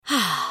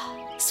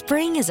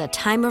Spring is a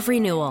time of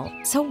renewal,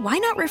 so why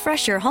not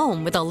refresh your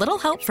home with a little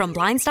help from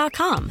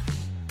Blinds.com?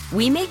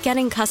 We make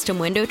getting custom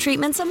window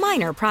treatments a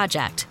minor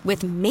project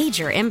with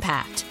major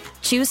impact.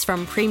 Choose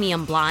from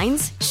premium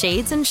blinds,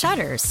 shades, and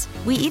shutters.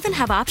 We even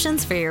have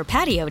options for your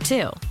patio,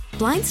 too.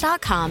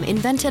 Blinds.com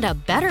invented a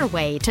better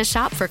way to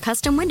shop for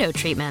custom window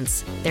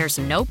treatments. There's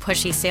no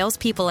pushy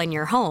salespeople in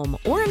your home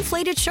or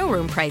inflated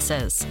showroom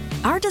prices.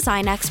 Our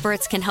design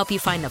experts can help you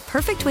find the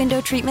perfect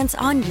window treatments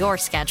on your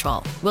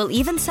schedule. We'll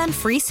even send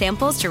free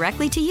samples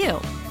directly to you.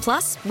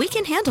 Plus, we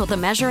can handle the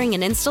measuring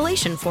and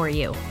installation for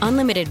you.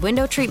 Unlimited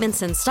window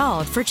treatments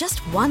installed for just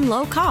one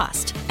low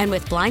cost. And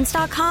with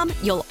Blinds.com,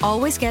 you'll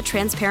always get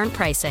transparent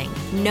pricing.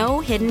 No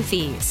hidden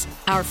fees.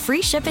 Our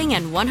free shipping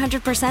and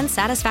 100%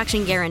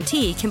 satisfaction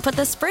guarantee can put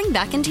the spring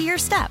back into your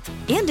step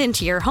and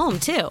into your home,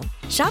 too.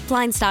 Shop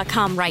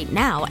Blinds.com right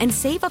now and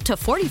save up to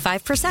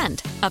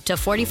 45%. Up to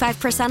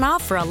 45%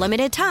 off for a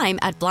limited time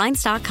at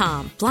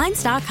Blinds.com.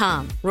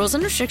 Blinds.com. Rules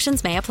and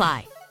restrictions may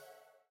apply.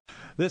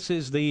 This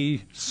is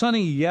the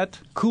sunny yet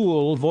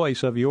cool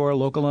voice of your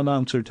local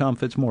announcer, Tom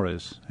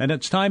Fitzmaurice. And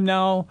it's time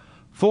now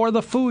for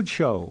the Food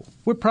Show.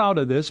 We're proud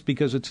of this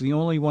because it's the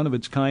only one of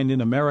its kind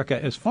in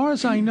America. As far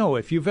as I know,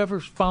 if you've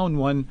ever found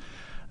one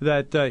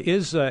that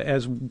is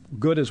as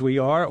good as we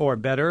are or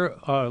better,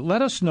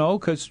 let us know,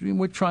 because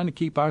we're trying to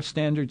keep our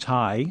standards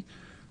high.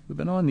 We've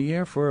been on the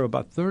air for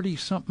about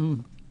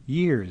 30-something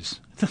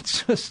years.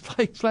 That's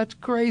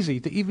crazy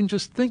to even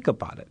just think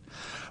about it.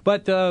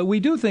 But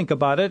we do think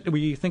about it.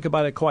 We think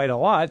about it quite a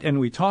lot, and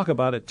we talk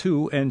about it,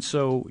 too. And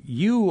so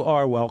you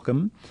are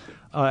welcome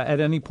at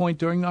any point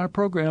during our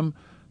program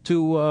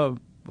to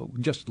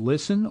just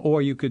listen,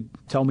 or you could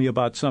tell me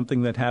about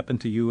something that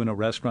happened to you in a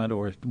restaurant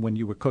or when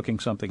you were cooking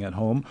something at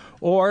home.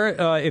 Or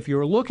if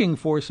you're looking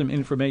for some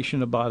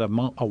information about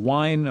a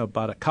wine,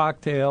 about a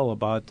cocktail,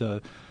 about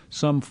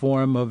some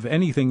form of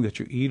anything that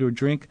you eat or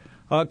drink,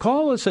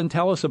 call us and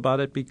tell us about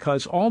it,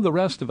 because all the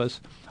rest of us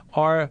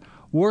are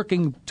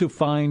working to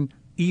find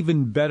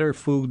even better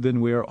food than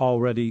we're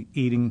already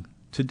eating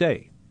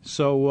today.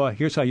 So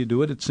here's how you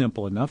do it. It's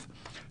simple enough.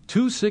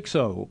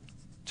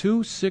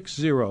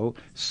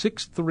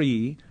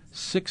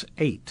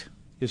 260-260-6368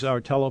 is our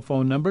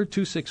telephone number,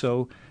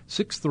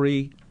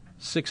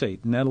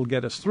 260-6368. And that'll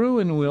get us through,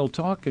 and we'll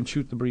talk and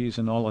shoot the breeze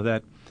and all of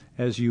that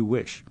as you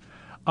wish.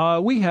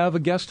 We have a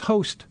guest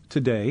host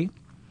today,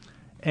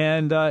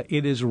 and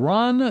it is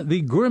Ron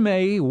the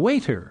Gourmet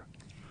Waiter,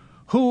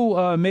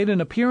 who made an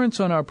appearance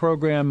on our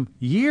program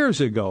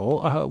years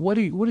ago. What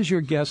is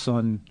your guess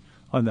on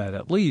that?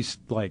 At least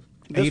like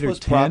 8 or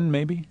 10,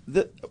 maybe?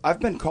 I've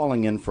been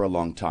calling in for a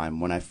long time.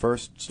 When I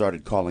first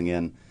started calling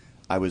in,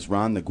 I was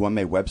Ron the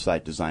Gourmet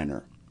website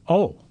designer.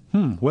 Oh,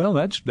 well,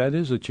 that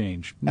is a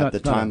change. At the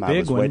time, I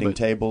was waiting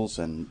tables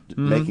and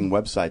making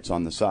websites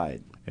on the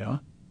side. Yeah.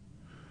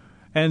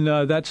 And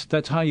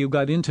that's how you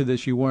got into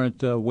this. You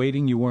weren't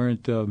waiting, you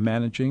weren't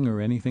managing or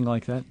anything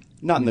like that?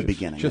 Not in the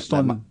beginning. Just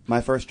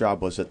my first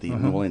job was at the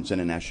New Orleans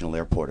International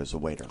Airport as a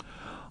waiter.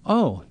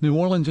 Oh, New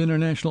Orleans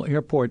International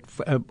Airport.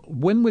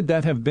 When would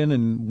that have been,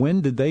 and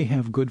when did they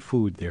have good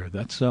food there?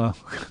 That's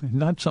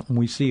not something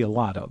we see a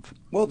lot of.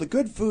 Well, the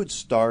good food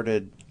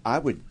started, I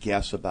would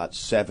guess, about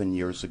 7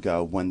 years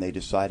ago, when they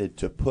decided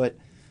to put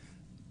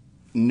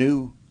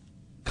new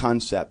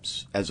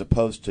concepts as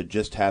opposed to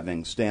just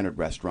having standard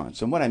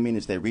restaurants. And what I mean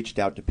is they reached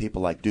out to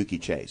people like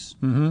Dooky Chase.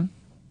 Mm-hmm.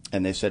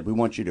 And they said, we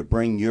want you to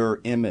bring your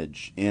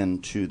image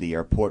into the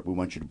airport. We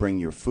want you to bring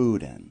your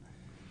food in.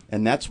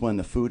 And that's when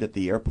the food at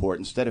the airport,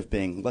 instead of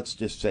being, let's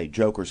just say,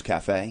 Joker's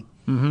Cafe,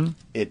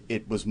 it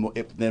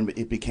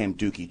became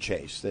Dooky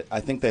Chase. I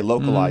think they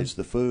localized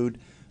the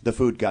food. The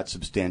food got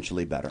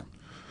substantially better.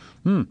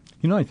 You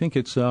know, I think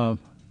it's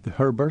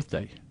her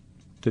birthday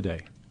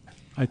today.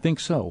 I think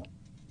so.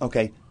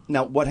 Okay.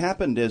 Now, what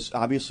happened is,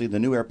 obviously, the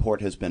new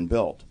airport has been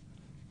built.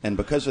 And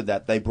because of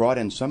that, they brought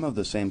in some of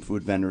the same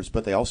food vendors,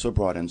 but they also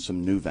brought in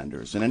some new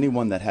vendors. And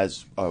anyone that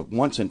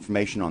wants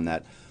information on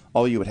that,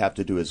 all you would have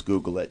to do is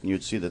Google it, and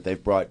you'd see that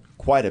they've brought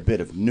quite a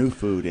bit of new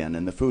food in,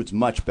 and the food's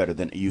much better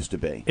than it used to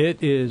be.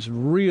 It is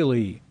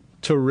really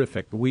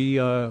terrific. We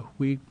were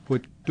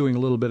doing a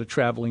little bit of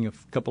traveling a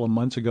couple of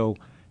months ago,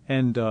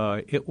 and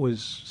it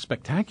was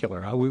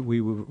spectacular.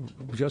 We were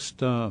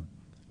just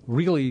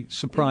really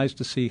surprised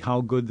to see how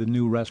good the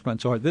new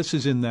restaurants are. This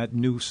is in that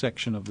new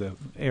section of the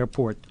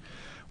airport,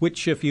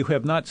 which, if you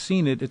have not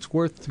seen it, it's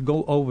worth to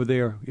go over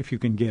there if you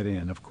can get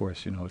in. Of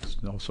course, you know, it's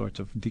all sorts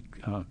of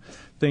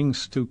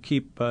things to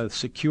keep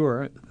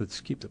secure, to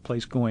keep the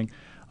place going.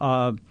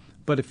 But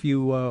if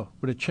you were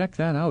to check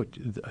that out,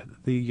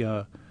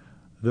 the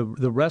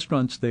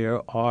restaurants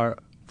there are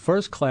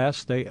first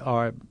class. They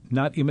are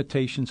not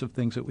imitations of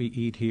things that we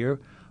eat here,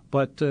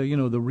 but you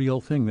know, the real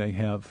thing. They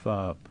have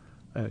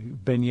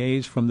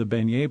beignets from the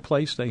beignet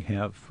place. They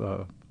have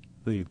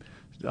the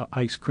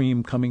ice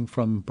cream coming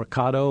from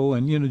Bricado,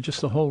 and, you know,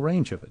 just the whole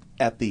range of it.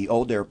 At the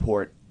old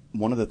airport,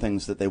 one of the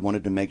things that they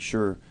wanted to make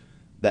sure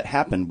that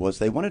happened was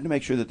they wanted to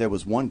make sure that there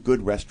was one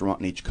good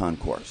restaurant in each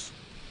concourse.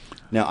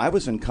 Now, I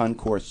was in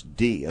Concourse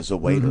D as a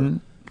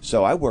waiter,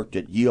 so I worked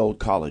at Ye Old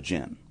College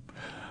Inn.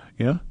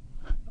 Yeah.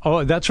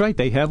 Oh, that's right.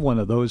 They have one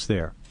of those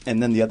there.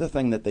 And then the other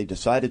thing that they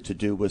decided to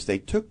do was they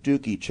took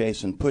Dookie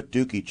Chase and put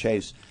Dookie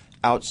Chase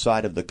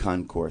outside of the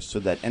concourse so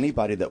that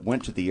anybody that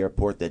went to the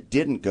airport that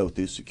didn't go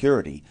through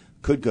security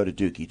could go to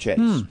Dookie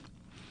Chase.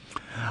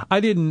 I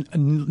didn't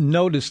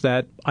notice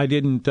that.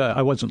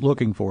 I wasn't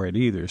looking for it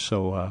either.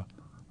 So,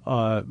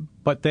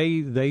 but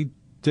they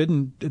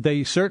didn't.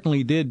 They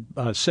certainly did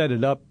set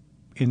it up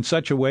in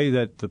such a way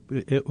that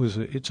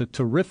it's a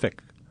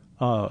terrific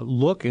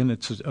look, and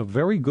it's a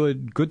very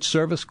good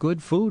service,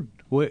 good food.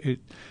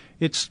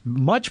 It's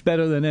much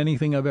better than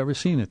anything I've ever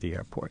seen at the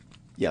airport.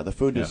 Yeah, the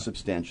food is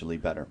substantially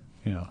better.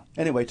 Yeah.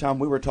 Anyway, Tom,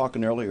 we were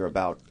talking earlier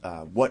about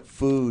what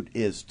food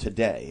is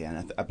today,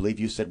 and I believe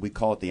you said we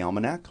call it the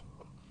almanac.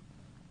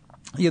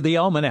 Yeah, the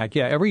almanac.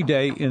 Yeah, every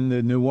day in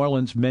the New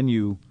Orleans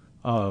menu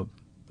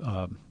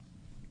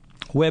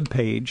web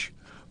page,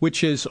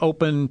 which is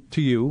open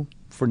to you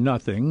for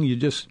nothing. You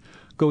just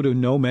go to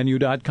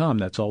nomenu.com.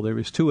 That's all there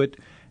is to it.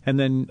 And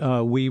then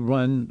we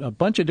run a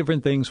bunch of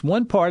different things.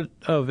 One part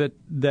of it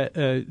that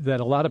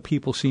a lot of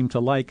people seem to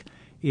like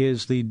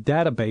is the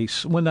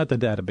database. Well, not the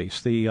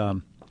database.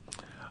 The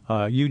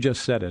you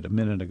just said it a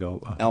minute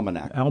ago.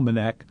 Almanac.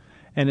 Almanac.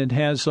 And it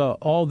has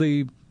all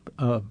the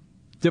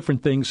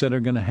different things that are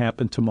going to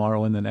happen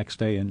tomorrow and the next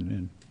day,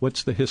 and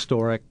what's the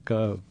historic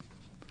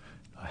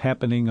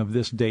happening of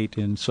this date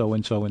in so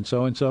and so and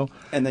so and so.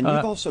 And then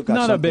you've also got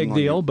not something a big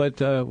deal,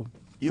 but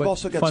you've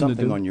also got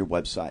something on your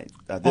website.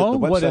 The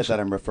website that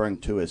I'm referring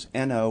to is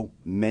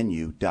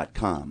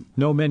nomenu.com.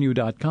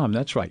 Nomenu.com,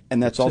 that's right.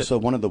 And that's also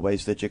one of the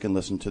ways that you can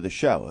listen to the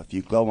show. If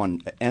you go on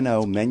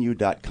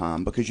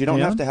nomenu.com, because you don't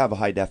have to have a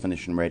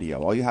high-definition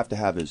radio. All you have to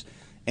have is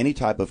any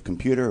type of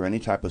computer or any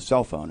type of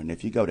cell phone. And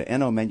if you go to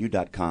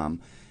nomenu.com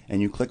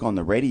and you click on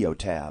the radio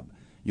tab,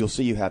 you'll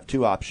see you have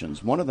two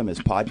options. One of them is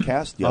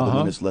podcast. The other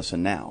one is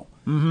Listen Now.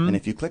 Mm-hmm. And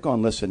if you click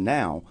on Listen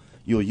Now,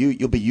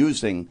 you'll be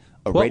using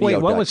a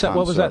radio.com what was that?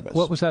 What was service. that?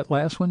 What was that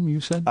last one you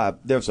said?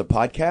 There's a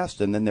podcast,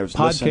 and then there's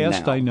podcast.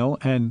 Listen Now. I know,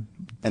 and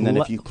then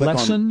if you click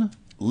on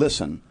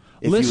Listen,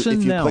 if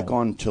you click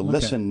on to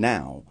Listen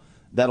Now,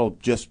 that'll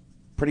just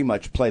pretty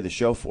much play the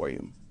show for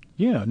you.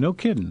 Yeah, no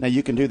kidding. Now,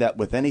 you can do that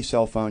with any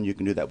cell phone. You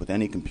can do that with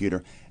any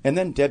computer. And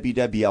then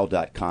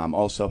WWL.com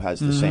also has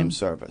the same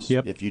service.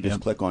 Yep. If you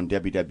just click on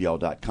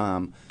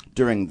WWL.com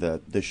during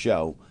the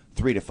show,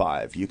 3 to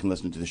 5, you can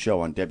listen to the show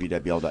on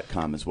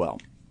WWL.com as well.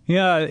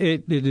 Yeah,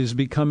 it has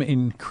become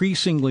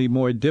increasingly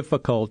more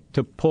difficult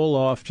to pull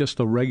off just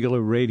a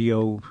regular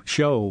radio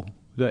show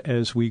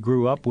as we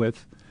grew up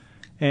with.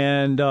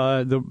 And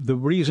the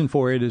reason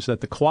for it is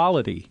that the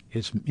quality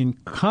is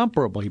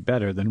incomparably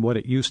better than what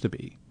it used to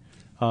be.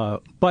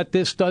 But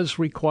this does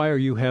require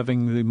you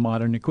having the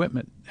modern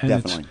equipment. And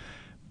definitely.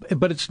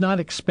 But it's not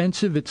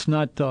expensive. It's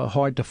not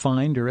hard to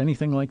find or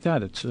anything like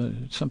that. It's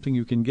something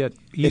you can get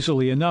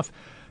easily enough.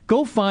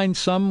 Go find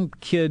some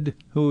kid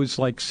who's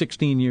like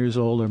 16 years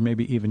old or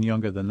maybe even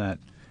younger than that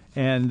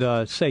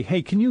and say,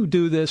 hey, can you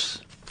do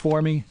this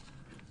for me?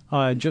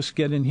 Just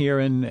get in here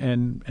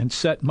and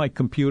set my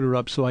computer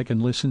up so I can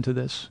listen to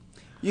this.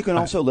 You can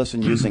also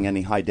listen using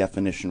any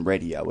high-definition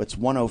radio. It's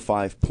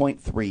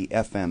 105.3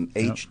 FM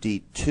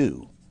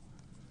HD2.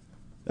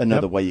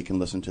 Another way you can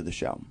listen to the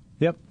show.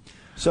 Yep.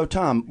 So,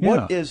 Tom,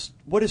 what is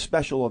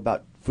special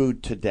about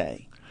food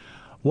today?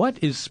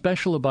 What is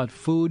special about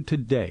food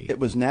today? It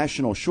was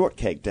National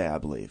Shortcake Day, I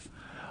believe.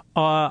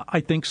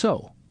 I think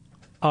so.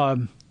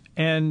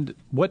 And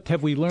what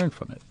have we learned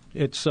from it?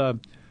 It's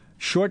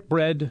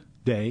Shortbread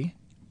Day,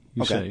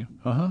 you say.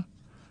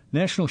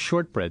 National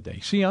Shortbread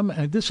Day. See,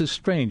 this is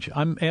strange.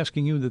 I'm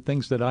asking you the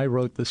things that I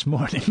wrote this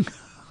morning.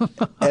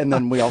 And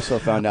then we also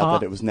found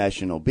out that it was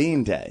National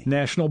Bean Day.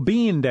 National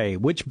Bean Day.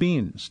 Which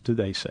beans do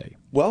they say?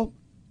 Well,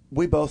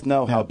 we both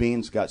know how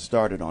beans got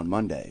started on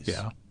Mondays.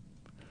 Yeah.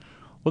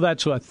 Well,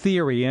 that's a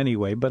theory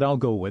anyway, but I'll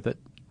go with it.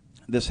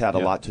 This had a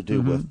lot to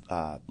do with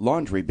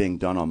laundry being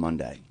done on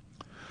Monday.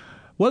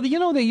 Well,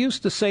 they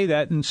used to say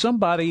that, and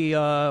somebody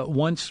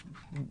once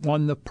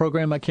on the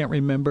program, I can't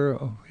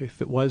remember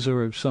if it was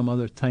or some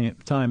other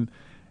time,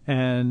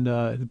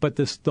 and but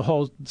the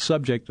whole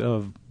subject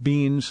of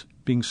beans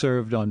being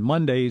served on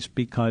Mondays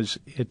because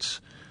it's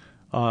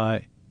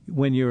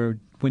when you're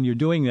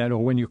doing that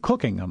or when you're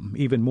cooking them,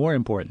 even more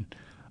important,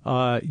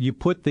 you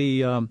put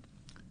the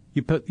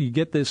you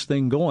get this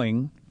thing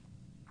going,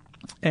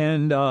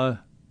 and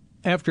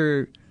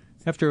after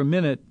a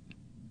minute,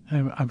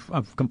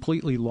 I've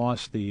completely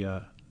lost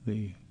the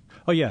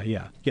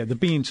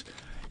beans.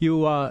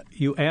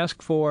 You ask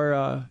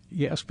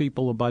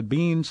people about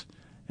beans,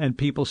 and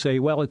people say,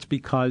 well, it's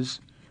because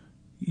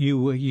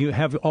you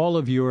have all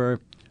of your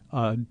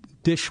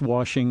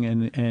dishwashing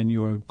and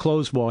your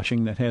clothes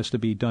washing that has to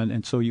be done,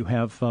 and so you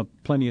have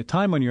plenty of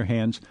time on your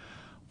hands.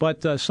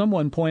 But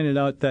someone pointed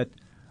out that,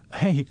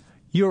 hey,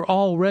 you're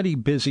already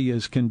busy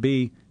as can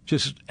be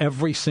just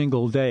every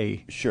single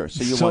day. Sure,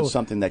 so you want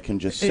something that can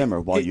just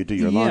simmer while you do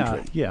your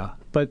laundry. Yeah,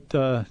 but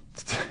and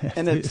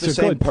it's the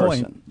same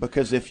person,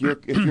 because if you're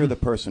the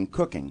person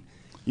cooking,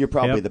 you're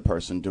probably the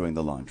person doing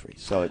the laundry.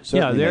 So it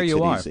certainly makes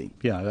it easy.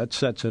 Yeah, that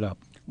sets it up.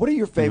 What are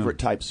your favorite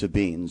types of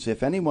beans?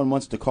 If anyone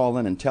wants to call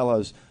in and tell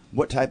us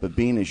what type of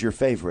bean is your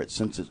favorite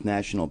since it's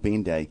National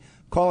Bean Day,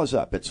 call us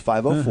up. It's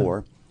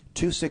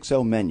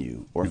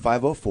 504-260-MENU or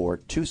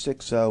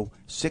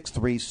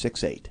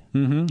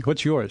 504-260-6368.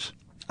 What's yours?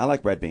 I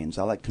like red beans.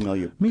 I like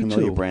Camellia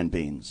too. brand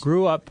beans.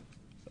 Grew up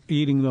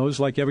eating those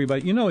like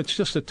everybody. You know, it's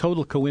just a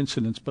total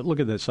coincidence. But look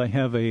at this. I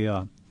have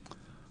a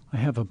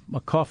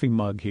coffee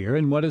mug here,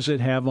 and what does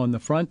it have on the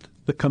front?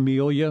 The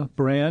Camellia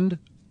brand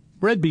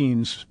red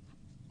beans.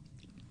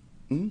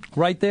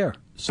 Right there.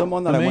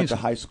 Someone that Amazing. I went to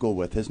high school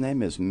with, his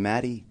name is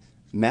Matthew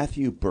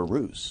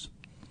Baruce.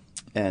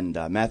 And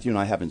Matthew and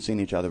I haven't seen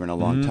each other in a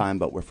long time,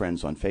 but we're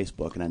friends on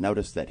Facebook. And I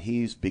noticed that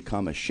he's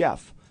become a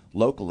chef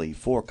locally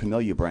for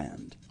Camellia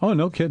brand. Oh,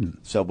 no kidding.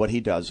 So what he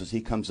does is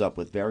he comes up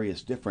with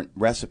various different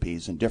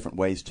recipes and different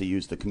ways to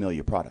use the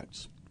Camellia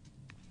products.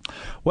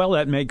 Well,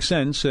 that makes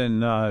sense,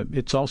 and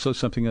it's also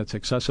something that's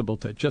accessible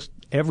to just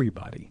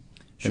everybody.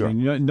 Sure. I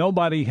mean,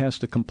 nobody has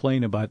to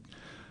complain about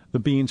the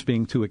beans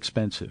being too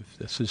expensive.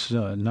 This is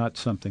not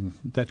something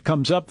that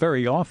comes up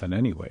very often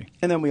anyway.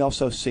 And then we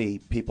also see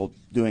people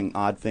doing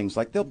odd things,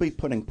 like they'll be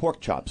putting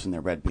pork chops in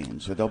their red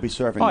beans, or they'll be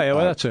serving. Oh, yeah,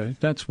 well,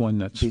 that's one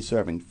that's... Be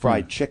serving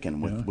fried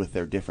chicken with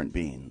their different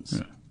beans.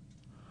 Yeah.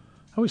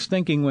 I was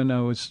thinking when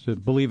I was,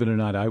 believe it or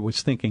not, I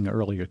was thinking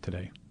earlier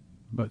today.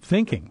 But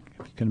thinking,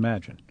 if you can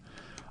imagine.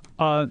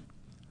 The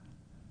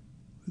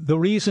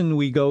reason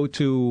we go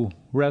to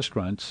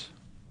restaurants,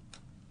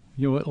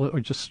 or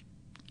just...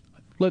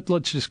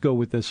 Let's just go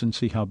with this and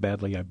see how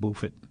badly I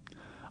boof it.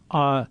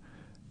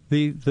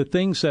 The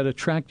things that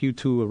attract you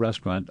to a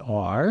restaurant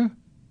are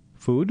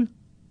food.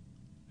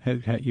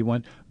 You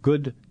want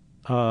good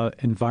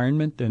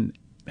environment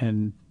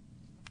and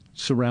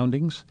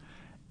surroundings,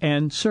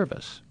 and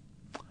service.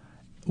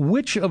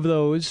 Which of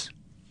those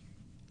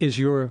is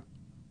your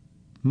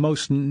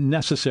most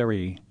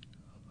necessary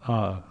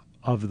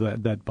of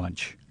that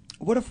bunch?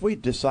 What if we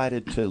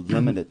decided to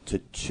limit it to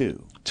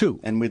two?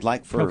 Two. And we'd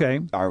like for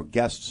our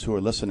guests who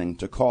are listening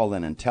to call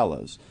in and tell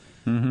us.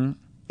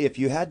 If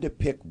you had to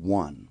pick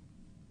one,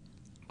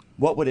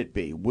 what would it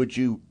be? Would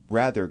you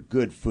rather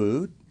good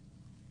food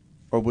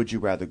or would you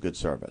rather good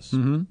service?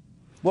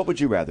 What would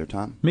you rather,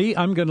 Tom? Me,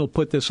 I'm going to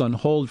put this on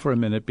hold for a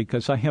minute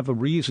because I have a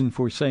reason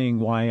for saying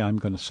why I'm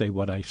going to say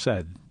what I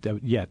said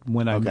yet,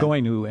 when I'm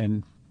going to,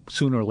 and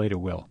sooner or later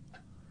will.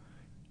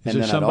 Is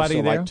there somebody I'd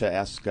also there? like to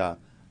ask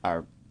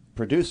our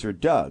producer,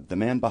 Doug, the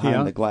man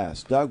behind the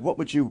glass. Doug, what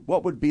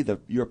would be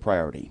your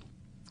priority?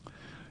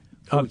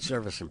 Food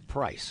service and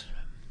price.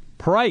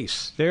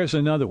 Price. There's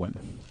another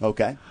one.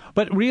 Okay.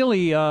 But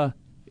really,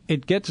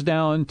 it gets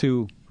down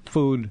to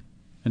food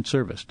and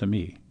service to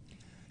me.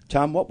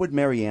 Tom, what would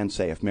Marianne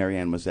say if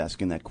Marianne was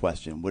asking that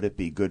question? Would it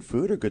be good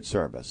food or good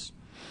service?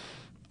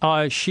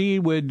 She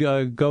would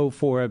go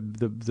for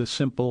the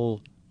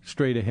simple,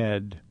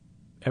 straight-ahead,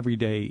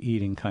 everyday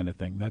eating kind of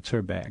thing. That's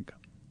her bag.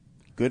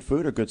 Good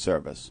food or good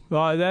service?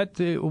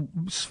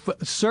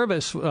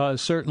 Service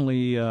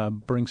certainly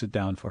brings it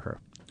down for her.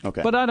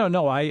 Okay. But I don't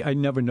know. I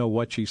never know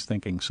what she's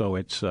thinking, so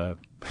it's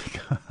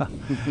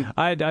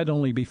I'd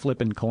only be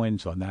flipping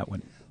coins on that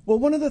one. Well,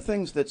 one of the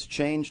things that's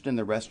changed in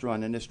the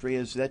restaurant industry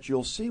is that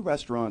you'll see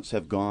restaurants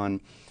have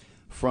gone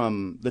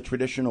from the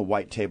traditional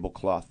white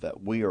tablecloth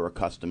that we are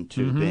accustomed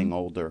to, being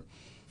older,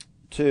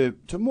 to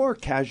more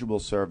casual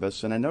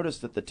service. And I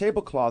noticed that the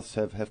tablecloths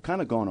have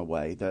kind of gone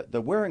away.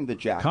 The wearing the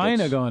jackets kind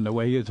of gone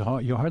away.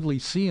 You hardly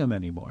see them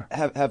anymore.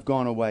 Have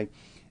gone away.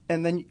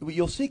 And then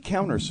you'll see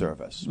counter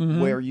service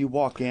where you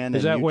walk in.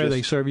 Is that where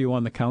they serve you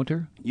on the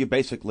counter? You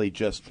basically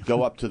just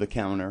go up to the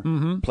counter,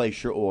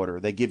 place your order.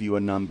 They give you a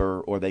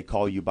number or they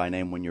call you by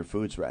name when your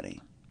food's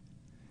ready.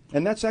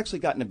 And that's actually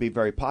gotten to be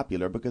very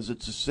popular because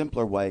it's a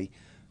simpler way.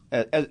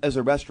 As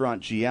a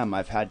restaurant GM,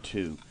 I've had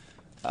to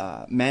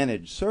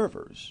manage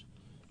servers.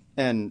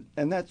 And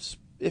that's,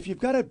 if you've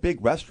got a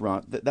big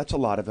restaurant, that's a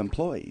lot of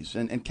employees.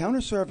 And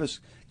counter service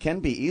can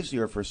be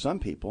easier for some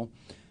people.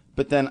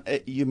 But then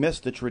you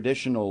miss the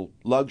traditional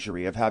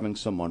luxury of having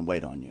someone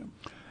wait on you.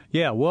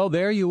 Yeah, well,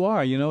 there you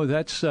are. You know,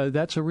 that's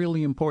a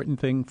really important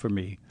thing for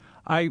me.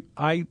 I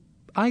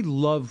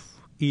love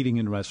eating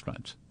in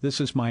restaurants. This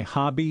is my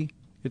hobby.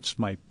 It's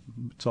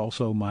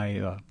also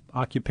my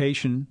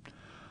occupation,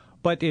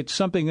 but it's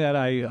something that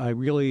I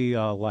really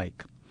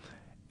like.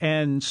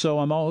 And so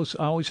I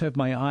always have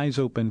my eyes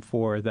open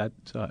for that.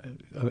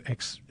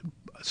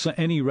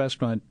 Any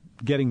restaurant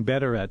getting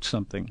better at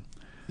something.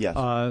 Yes.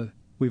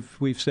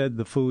 We've said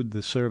the food,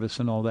 the service,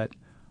 and all that,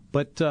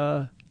 but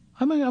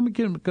I'm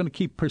going to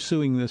keep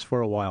pursuing this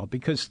for a while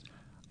because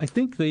I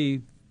think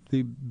the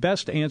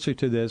best answer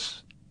to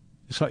this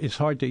is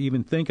hard to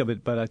even think of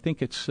it, but I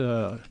think it's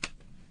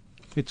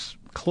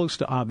close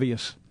to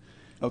obvious.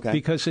 Okay.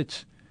 Because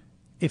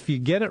if you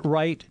get it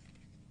right,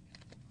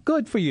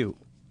 good for you.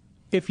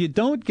 If you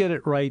don't get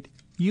it right,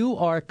 you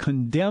are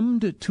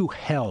condemned to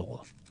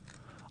hell.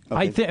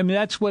 Okay. I mean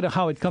that's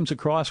how it comes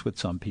across with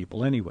some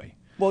people anyway.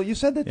 Well, you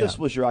said that this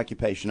was your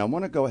occupation. I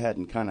want to go ahead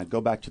and kind of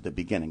go back to the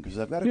beginning because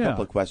I've got a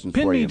couple of questions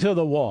Pin for you. me to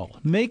the wall.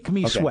 Make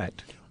me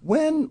sweat.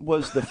 When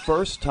was the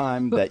first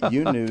time that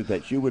you knew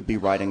that you would be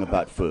writing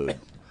about food?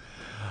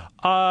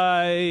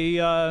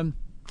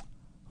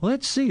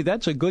 Let's see.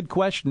 That's a good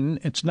question.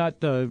 It's not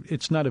a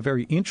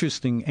very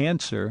interesting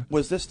answer.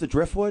 Was this the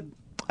Driftwood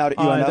out at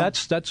UNO?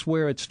 That's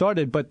where it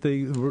started. But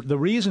the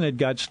reason it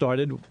got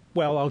started,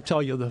 well, I'll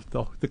tell you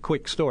the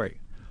quick story.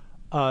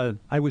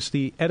 I was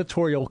the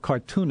editorial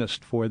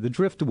cartoonist for the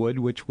Driftwood,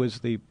 which was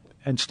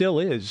and still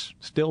is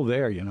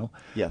there,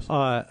 Yes.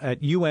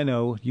 At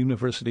UNO,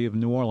 University of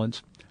New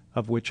Orleans,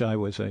 of which I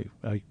was a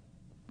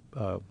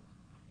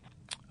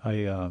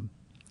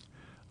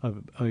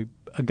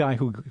guy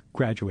who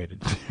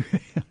graduated.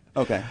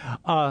 Okay.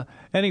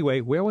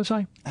 Anyway, where was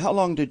I? How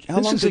long did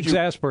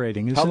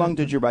exasperating. How long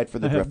did you write for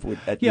the Driftwood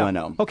at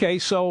UNO? Okay,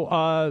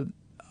 so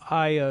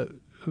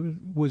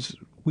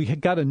we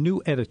had got a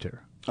new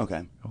editor.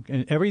 Okay.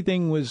 And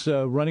everything was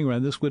running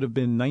around. This would have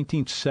been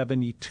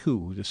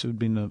 1972. This would have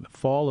been the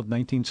fall of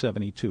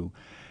 1972.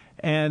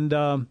 And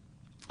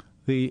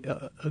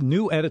the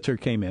new editor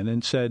came in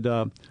and said,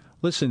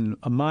 listen,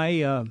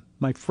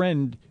 my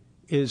friend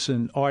is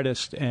an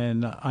artist,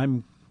 and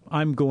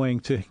I'm going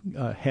to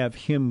have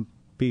him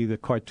be the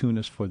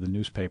cartoonist for the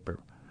newspaper.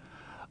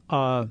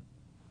 And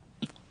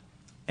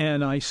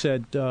I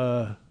said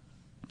to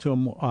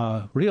him,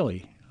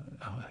 really?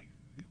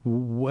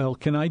 Well,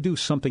 can I do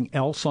something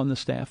else on the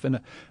staff?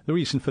 And the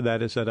reason for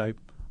that is that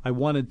I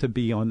wanted to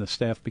be on the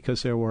staff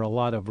because there were a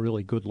lot of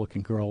really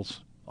good-looking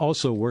girls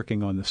also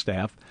working on the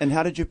staff. And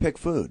how did you pick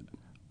food?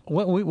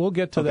 Well, we'll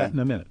get to that in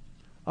a minute.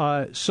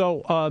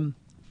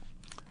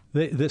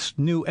 This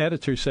new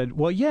editor said,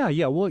 well,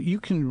 well, you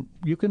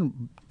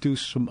can do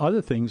some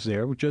other things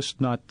there,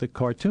 just not the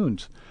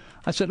cartoons.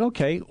 I said,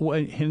 okay.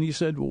 And he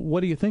said,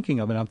 what are you thinking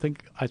of? And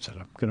I said,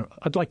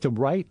 I'd like to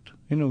write,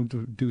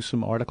 do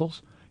some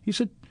articles. He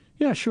said,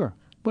 yeah, sure,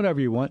 whatever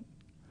you want.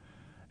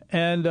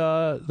 And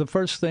the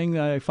first thing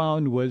I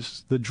found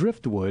was the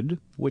Driftwood,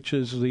 which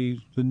is the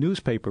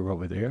newspaper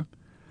over there.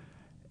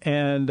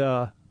 And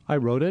I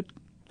wrote it.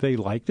 They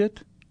liked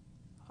it.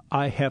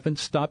 I haven't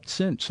stopped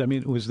since. I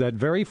mean, it was that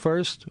very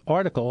first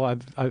article. I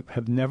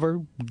have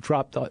never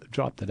dropped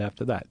it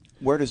after that.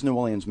 Where does New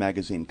Orleans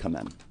Magazine come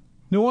in?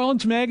 New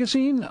Orleans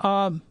Magazine?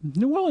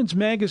 New Orleans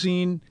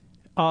Magazine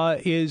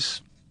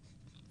is,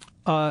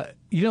 I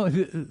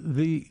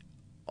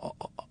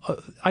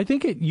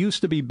think it used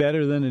to be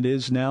better than it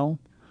is now.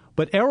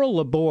 But Errol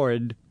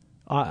Laborde,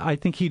 I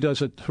think he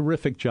does a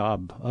terrific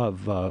job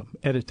of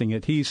editing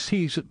it.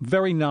 He's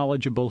very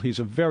knowledgeable. He's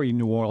a very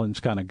New Orleans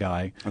kind of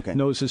guy. Okay.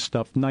 Knows his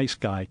stuff. Nice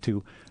guy,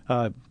 too.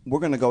 We're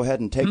going to go ahead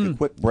and take a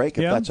quick break,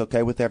 if that's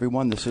okay with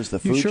everyone. This is The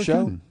Food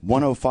Show,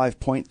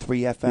 105.3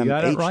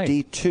 FM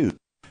HD2. Right.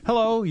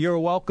 Hello. You're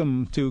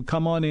welcome to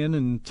come on in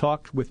and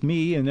talk with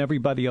me and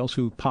everybody else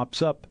who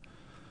pops up.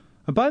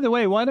 And by the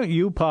way, why don't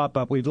you pop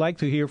up? We'd like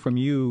to hear from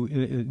you,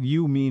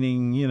 you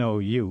meaning,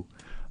 you.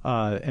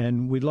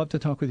 And we'd love to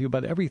talk with you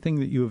about everything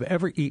that you have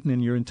ever eaten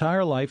in your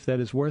entire life that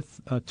is worth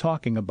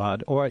talking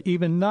about, or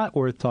even not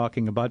worth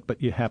talking about,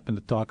 but you happen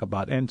to talk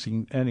about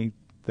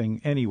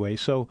anything anyway.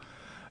 So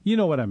you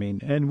know what I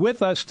mean. And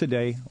with us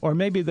today, or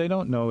maybe they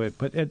don't know it,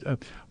 but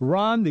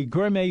Ron, the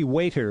gourmet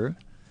waiter,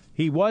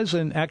 he was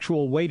an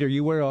actual waiter.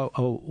 You were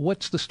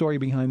what's the story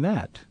behind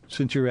that,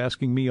 since you're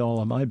asking me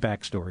all of my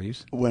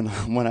backstories? When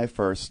I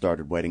first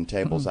started waiting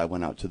tables, I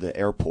went out to the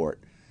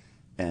airport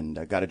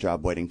and got a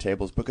job waiting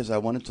tables because I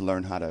wanted to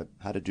learn how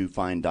to do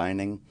fine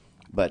dining,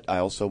 but I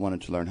also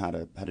wanted to learn how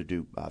to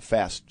do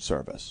fast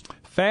service.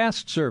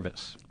 Fast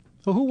service.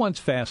 So who wants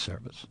fast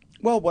service?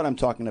 Well, what I'm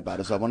talking about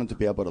is I wanted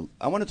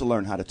to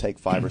learn how to take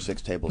 5 or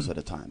 6 tables at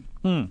a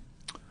time.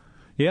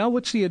 Yeah,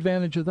 what's the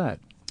advantage of that?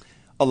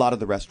 A lot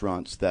of the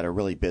restaurants that are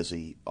really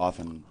busy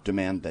often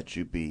demand that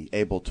you be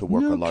able to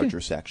work a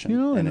larger section.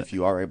 And if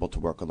you are able to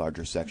work a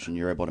larger section,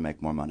 you're able to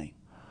make more money.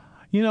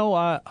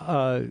 All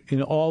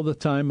the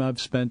time I've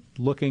spent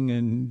looking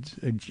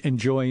and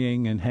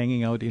enjoying and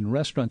hanging out in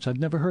restaurants, I've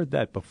never heard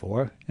that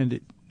before.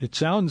 And it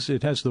sounds,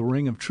 it has the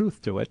ring of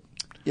truth to it.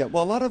 Yeah,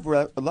 well, a lot of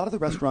the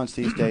restaurants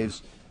these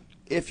days,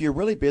 if you're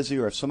really busy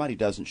or if somebody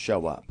doesn't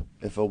show up,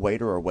 if a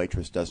waiter or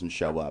waitress doesn't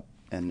show up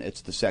and it's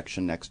the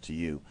section next to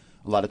you,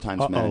 a lot of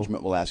times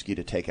management will ask you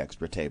to take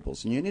extra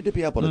tables. And you need to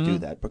be able to do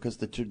that because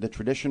the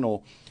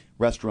traditional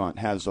restaurant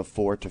has a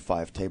 4 to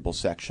 5 table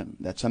section.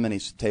 That's how many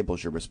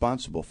tables you're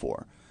responsible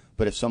for.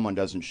 But if someone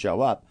doesn't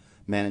show up,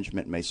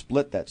 management may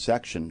split that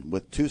section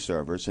with 2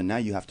 servers, and now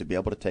you have to be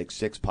able to take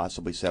 6,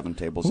 possibly 7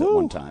 tables at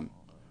one time.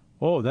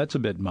 Oh, that's a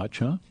bit much,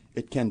 huh?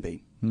 It can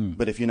be.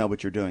 But if you know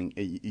what you're doing,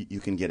 you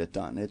can get it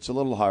done. It's a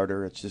little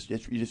harder. You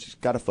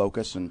just got to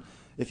focus, and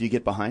if you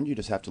get behind, you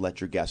just have to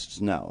let your guests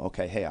know,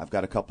 okay, hey, I've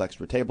got a couple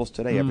extra tables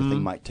today.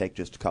 Everything might take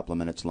just a couple of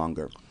minutes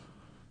longer.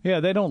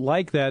 Yeah, they don't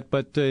like that,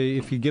 but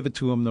if you give it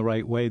to them the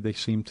right way, they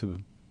seem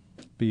to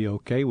be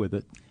okay with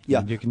it.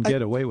 Yeah, and you can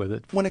get away with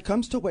it. When it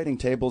comes to waiting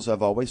tables,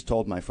 I've always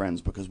told my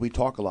friends, because we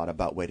talk a lot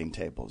about waiting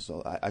tables.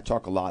 So I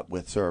talk a lot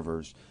with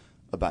servers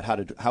about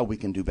how we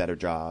can do better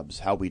jobs,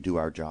 how we do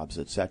our jobs,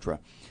 etc.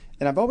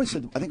 And I've always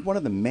said, I think one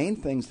of the main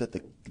things that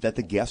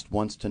the guest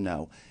wants to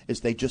know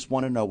is they just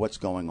want to know what's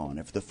going on.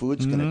 If the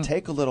food's going to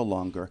take a little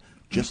longer,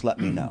 just let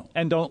me know.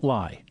 And don't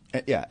lie.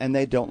 Yeah, and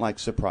they don't like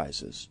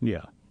surprises.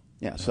 Yeah.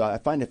 Yeah, so I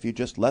find if you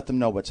just let them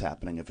know what's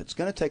happening, if it's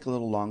going to take a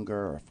little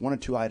longer, or if one or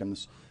two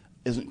items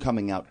isn't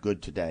coming out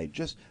good today,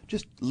 just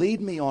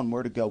lead me on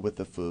where to go with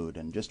the food,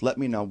 and just let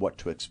me know what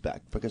to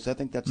expect, because I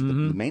think that's the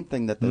main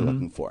thing that they're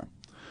looking for.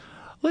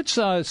 Let's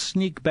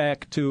sneak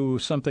back to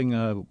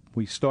something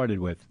we started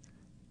with.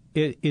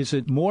 Is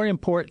it more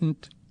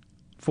important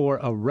for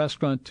a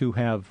restaurant to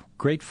have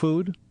great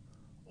food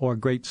or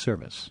great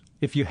service?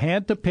 If you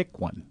had to pick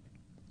one,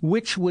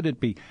 which would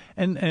it be?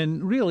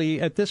 And really,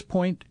 at this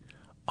point,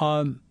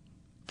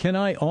 can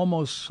I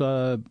almost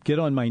get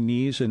on my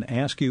knees and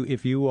ask you,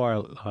 if you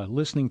are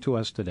listening to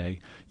us today?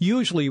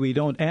 Usually we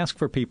don't ask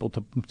for people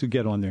to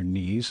get on their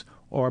knees,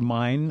 or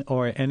mine,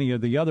 or any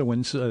of the other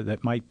ones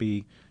that might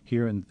be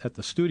here at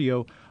the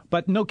studio.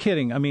 But no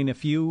kidding. I mean,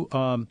 if you,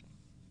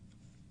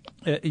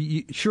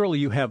 surely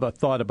you have a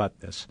thought about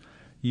this.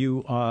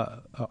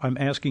 I'm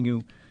asking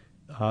you,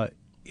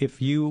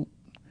 if you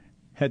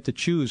had to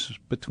choose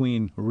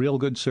between real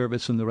good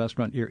service in the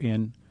restaurant you're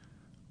in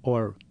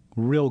or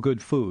real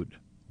good food,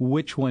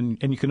 which one,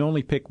 and you can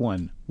only pick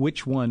one,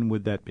 which one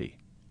would that be?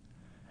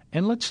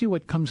 And let's see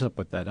what comes up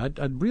with that.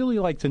 I'd really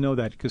like to know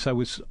that, because I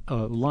was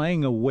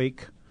lying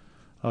awake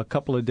a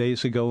couple of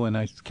days ago, and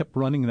I kept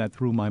running that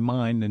through my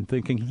mind and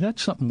thinking,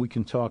 that's something we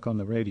can talk on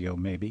the radio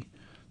maybe,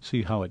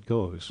 see how it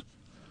goes.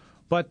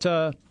 But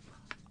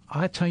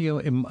I tell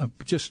you,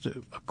 just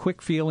a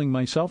quick feeling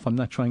myself, I'm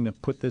not trying to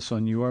put this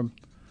on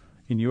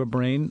in your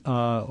brain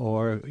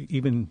or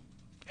even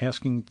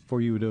asking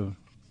for you to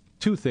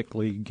too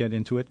thickly get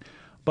into it.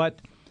 But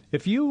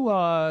if you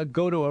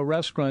go to a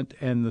restaurant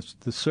and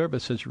the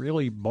service has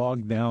really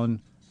bogged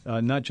down,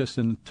 not just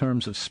in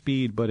terms of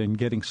speed, but in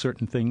getting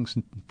certain things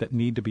that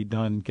need to be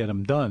done, get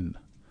them done.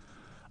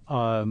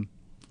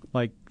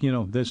 Like,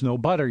 there's no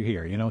butter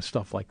here,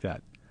 stuff like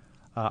that.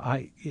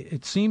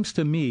 It seems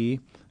to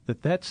me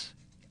that that's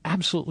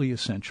absolutely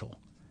essential.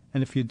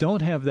 And if you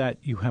don't have that,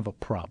 you have a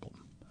problem.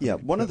 Yeah,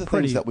 one of the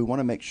things that we want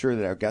to make sure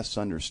that our guests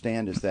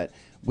understand is that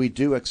we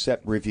do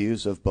accept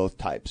reviews of both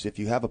types. If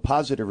you have a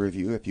positive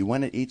review, if you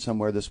went to eat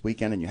somewhere this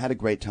weekend and you had a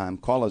great time,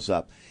 call us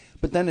up.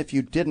 But then if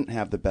you didn't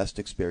have the best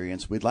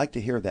experience, we'd like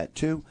to hear that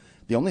too.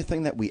 The only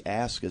thing that we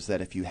ask is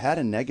that if you had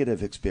a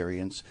negative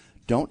experience,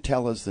 don't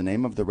tell us the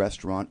name of the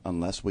restaurant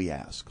unless we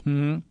ask.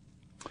 Mm-hmm.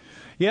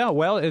 Yeah,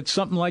 well, it's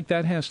something like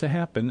that has to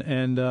happen.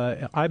 And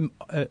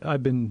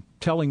I've been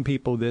telling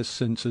people this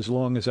since as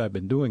long as I've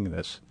been doing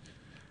this.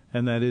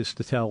 And that is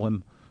to tell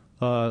them,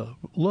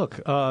 look,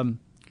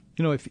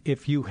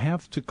 if you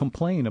have to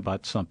complain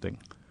about something,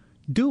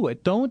 do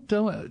it. Don't.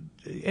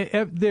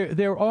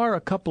 There are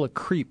a couple of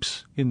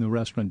creeps in the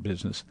restaurant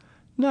business.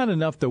 Not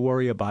enough to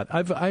worry about.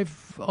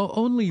 I've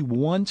only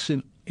once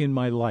in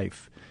my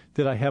life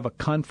did I have a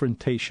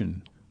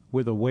confrontation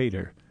with a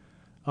waiter,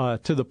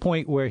 to the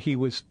point where he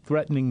was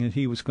threatening that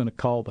he was going to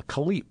call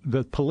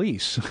the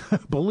police.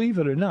 Believe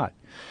it or not,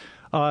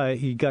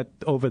 he got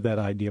over that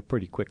idea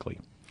pretty quickly.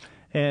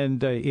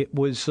 And it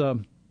was,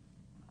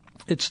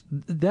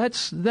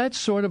 that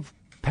sort of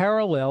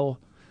parallel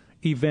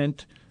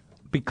event,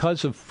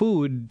 because of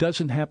food,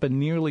 doesn't happen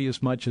nearly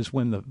as much as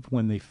when the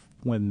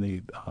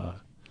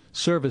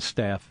service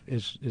staff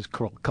is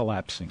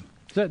collapsing.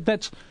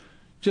 That's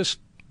just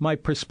my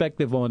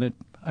perspective on it.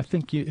 I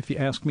think if you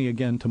ask me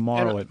again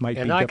tomorrow, it might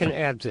be different. And I can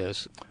add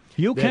this.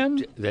 You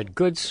can? That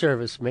good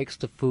service makes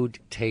the food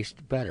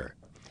taste better.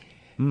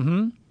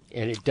 Mm-hmm.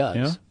 And it does.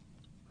 Yeah.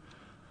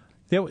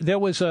 There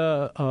was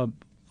a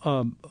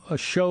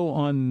show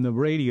on the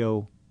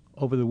radio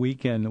over the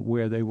weekend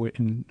where they were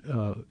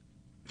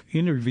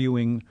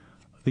interviewing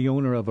the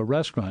owner of a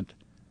restaurant,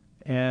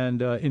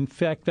 and in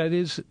fact, that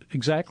is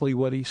exactly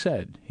what he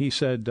said. He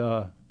said,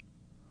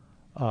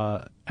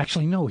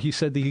 actually, no, he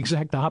said the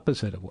exact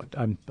opposite of what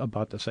I'm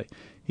about to say.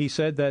 He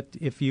said that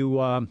if you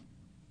want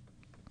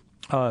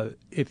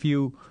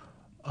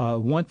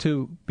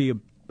to be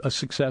a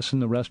success in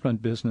the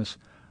restaurant business,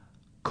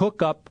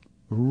 cook up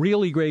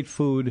really great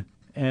food,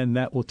 and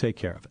that will take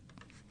care of it.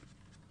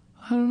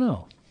 I don't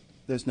know.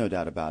 There's no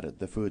doubt about it.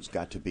 The food's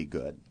got to be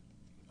good.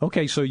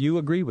 Okay, so you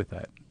agree with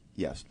that?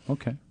 Yes.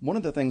 Okay. One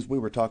of the things we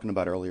were talking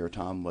about earlier,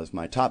 Tom, was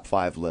my top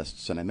 5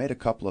 lists, and I made a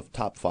couple of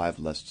top 5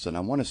 lists, and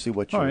I want to see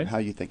how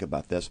you think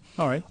about this.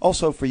 All right.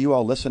 Also, for you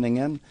all listening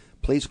in,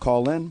 please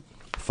call in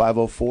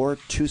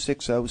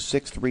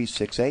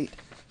 504-260-6368,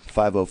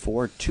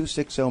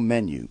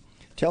 504-260-MENU.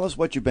 Tell us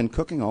what you've been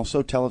cooking.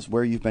 Also, tell us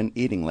where you've been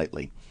eating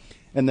lately.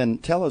 And then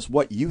tell us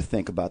what you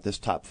think about this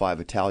top 5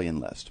 Italian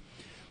list.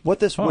 What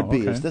this would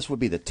be is this would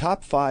be the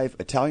top 5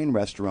 Italian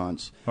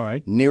restaurants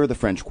near the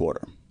French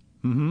Quarter.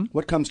 Mm-hmm.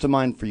 What comes to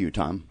mind for you,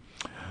 Tom?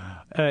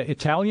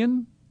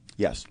 Italian?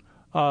 Yes.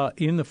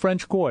 In the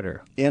French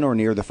Quarter. In or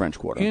near the French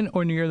Quarter. In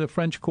or near the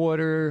French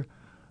Quarter.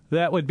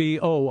 That would be,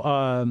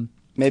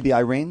 maybe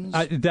Irene's?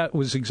 That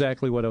was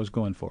exactly what I was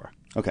going for.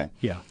 Okay.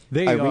 Yeah.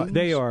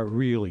 They are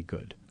really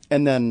good.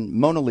 And then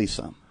Mona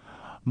Lisa.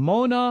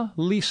 Mona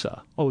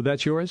Lisa. Oh,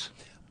 that's yours?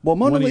 Well,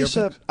 Mona One of your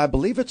Lisa, picks? I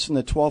believe it's in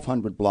the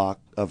 1200 block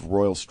of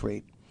Royal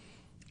Street,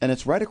 and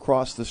it's right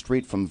across the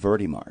street from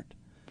Verdi Mart.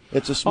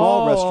 It's a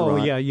small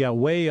restaurant. Oh, yeah,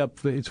 way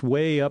up. It's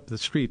way up the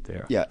street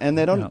there. Yeah, and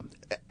they don't.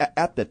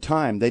 At the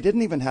time, they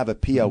didn't even have a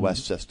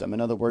POS system.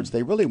 In other words,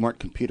 they really weren't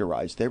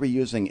computerized. They were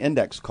using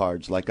index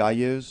cards like I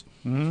use,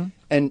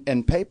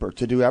 and paper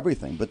to do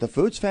everything. But the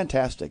food's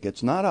fantastic.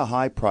 It's not a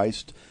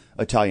high-priced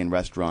Italian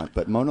restaurant,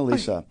 but Mona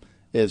Lisa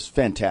is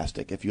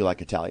fantastic if you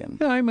like Italian.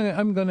 Yeah,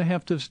 I'm going to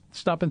have to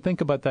stop and think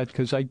about that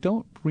because I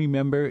don't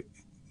remember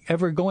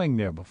ever going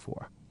there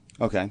before.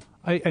 Okay.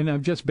 And I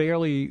just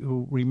barely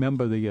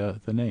remember the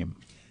name.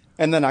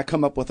 And then I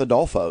come up with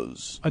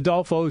Adolfo's.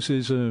 Adolfo's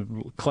is a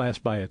class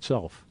by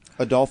itself.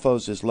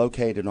 Adolfo's is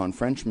located on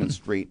Frenchman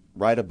Street,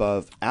 right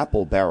above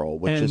Apple Barrel,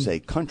 which is a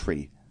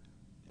country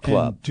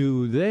club. And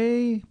do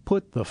they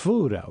put the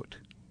food out?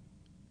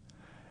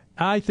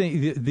 I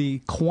think the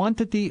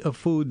quantity of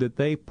food that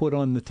they put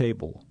on the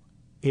table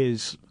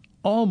is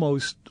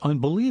almost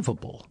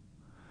unbelievable.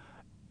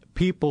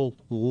 People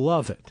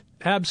love it,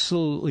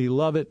 absolutely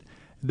love it.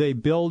 They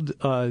build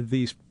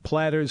these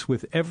platters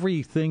with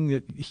everything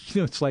that,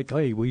 it's like,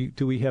 hey,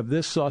 do we have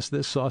this sauce,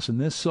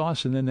 and this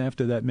sauce, and then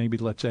after that maybe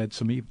let's add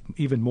some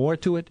even more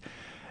to it.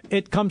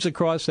 It comes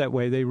across that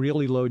way. They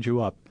really load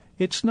you up.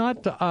 It's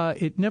not.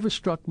 It never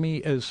struck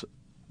me as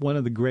one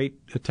of the great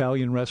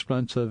Italian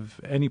restaurants of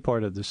any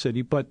part of the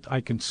city, but I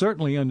can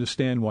certainly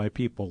understand why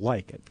people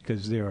like it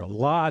because there are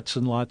lots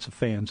and lots of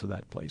fans of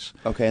that place.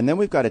 Okay, and then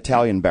we've got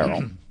Italian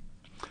Barrel.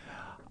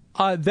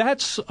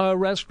 That's a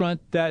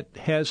restaurant that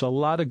has a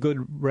lot of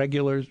good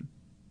regular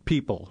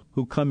people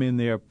who come in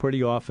there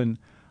pretty often.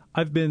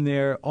 I've been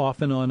there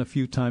off and on a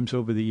few times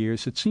over the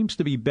years. It seems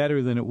to be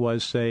better than it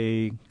was,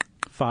 say,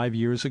 5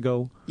 years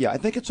ago. Yeah, I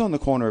think it's on the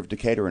corner of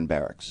Decatur and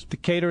Barracks.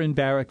 Decatur and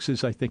Barracks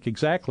is, I think,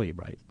 exactly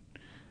right.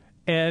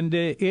 And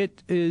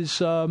it is,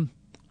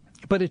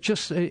 but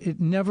it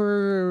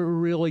never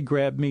really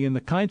grabbed me. And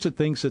the kinds of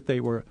things that they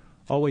were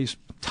always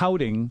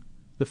touting,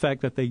 the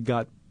fact that they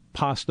got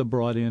pasta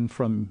brought in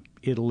from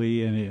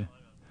Italy,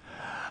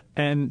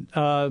 and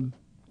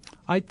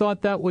I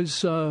thought that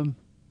was a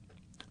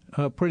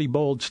pretty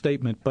bold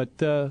statement. But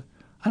I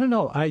don't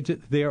know.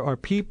 There are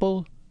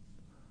people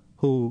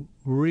who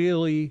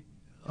really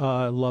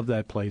love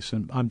that place,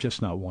 and I'm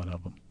just not one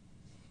of them.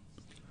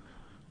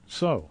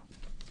 So,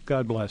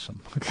 God bless them.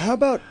 How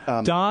about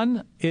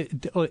Don?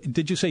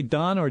 Did you say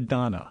Don or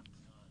Donna?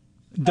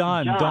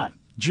 Don.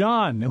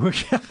 John.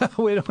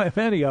 We don't have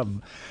any of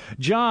them.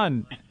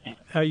 John,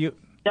 are you?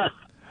 Yes.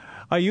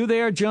 Are you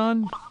there,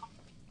 John?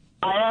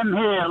 I am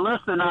here.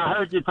 Listen, I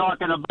heard you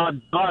talking about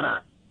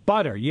butter.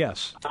 Butter,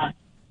 yes.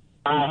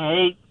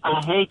 I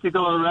hate to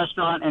go to a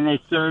restaurant and they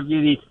serve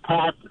you these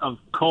pats of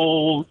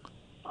cold,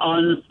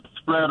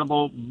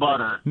 unspreadable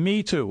butter.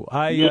 Me too.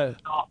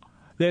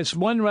 There's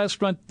one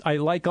restaurant I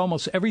like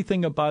almost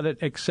everything about it,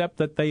 except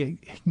that they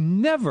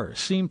never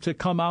seem to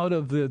come out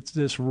of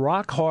this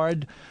rock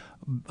hard,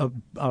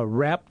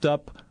 wrapped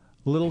up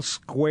little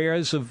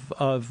squares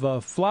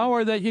of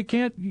flour that you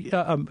can't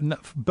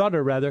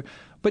butter rather,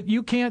 but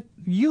you can't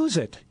use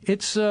it.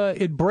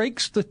 It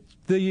breaks the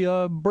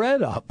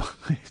bread up.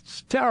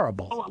 It's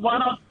terrible. Why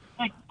don't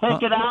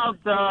take it out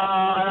an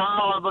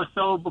hour or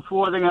so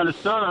before they're going to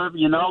serve?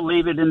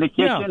 Leave it in the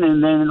kitchen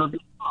and then it'll be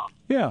soft.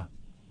 Yeah,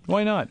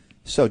 why not?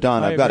 So,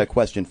 Don, I've got a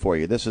question for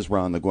you. This is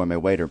Ron, the Gourmet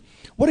Waiter.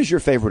 What is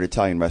your favorite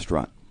Italian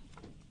restaurant?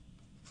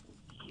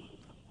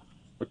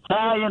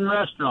 Italian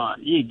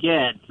restaurant, you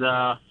get.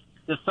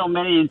 There's so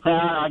many in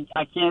town,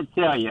 I can't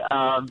tell you.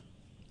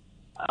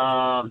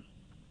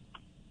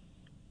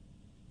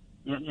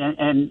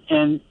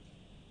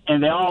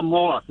 And they all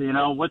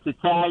morph, what's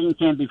Italian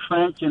can be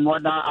French and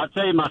whatnot. I'll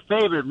tell you my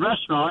favorite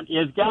restaurant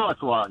is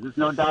Galatoire's. There's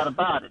no doubt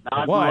about it.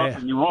 I grew up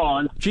in New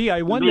Orleans. Gee,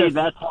 I wonder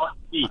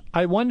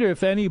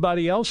if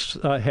anybody else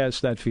has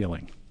that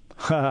feeling.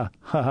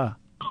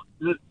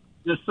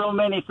 There's so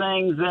many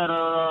things that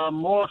are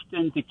morphed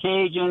into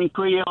Cajun,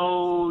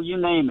 Creole, you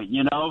name it,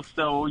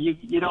 So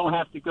you don't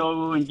have to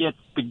go and get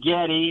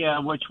spaghetti,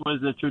 which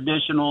was a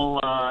traditional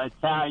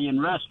Italian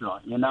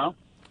restaurant,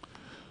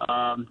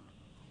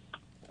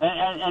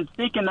 And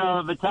speaking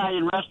of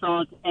Italian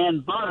restaurants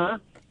and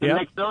butter, to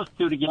mix those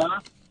two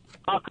together,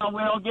 how come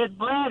we don't get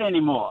bread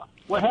anymore?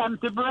 What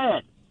happened to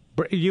bread?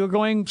 You're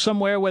going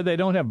somewhere where they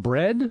don't have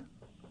bread?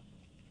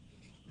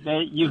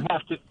 You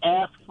have to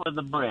ask for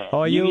the bread.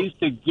 Oh, you used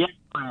to get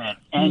bread,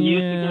 and you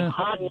used to get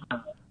hot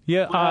bread.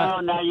 Yeah,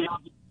 well, now you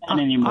don't get that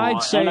anymore.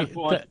 I'd say... And of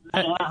course,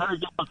 I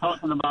heard y'all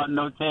talking about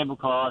no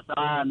tablecloths.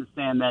 I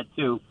understand that,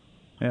 too.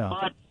 Yeah.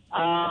 But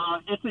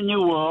it's a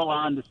new world,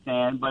 I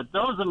understand. But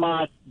those are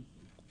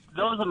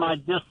my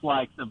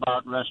dislikes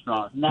about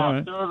restaurants.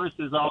 Now, service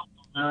is also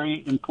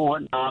very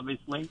important,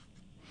 obviously.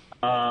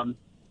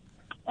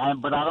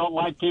 But I don't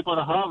like people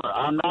to hover.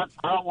 I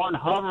don't want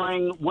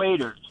hovering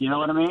waiters. You know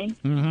what I mean?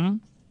 Mm-hmm.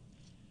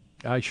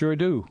 I sure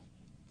do.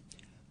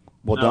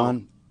 Well,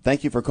 Don,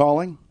 thank you for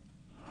calling.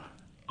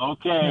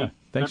 Okay. Yeah.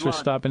 Thanks for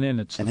stopping in.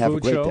 It's the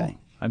Food Show. Day.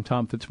 I'm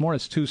Tom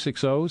Fitzmaurice.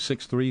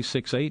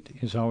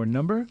 260-6368 is our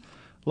number.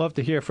 Love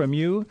to hear from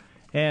you,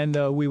 and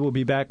we will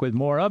be back with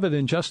more of it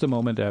in just a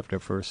moment after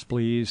First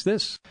Please.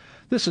 This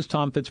is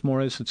Tom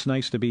Fitzmaurice. It's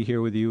nice to be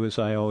here with you, as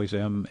I always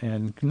am,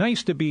 and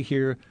nice to be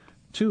here,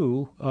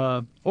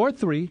 2 or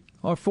 3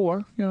 or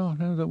 4,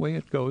 the way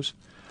it goes.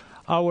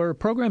 Our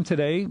program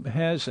today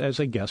has as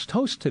a guest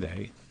host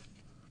today.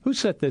 Who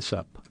set this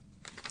up?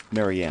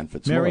 Mary Ann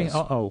Fitzmaurice.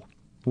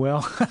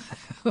 Well,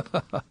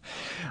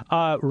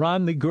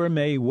 Ron the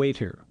gourmet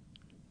waiter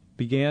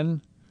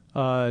began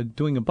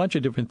doing a bunch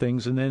of different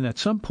things, and then at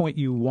some point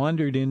you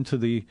wandered into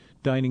the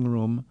dining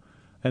room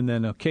and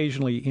then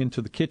occasionally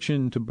into the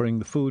kitchen to bring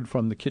the food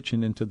from the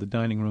kitchen into the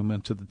dining room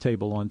and to the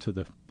table onto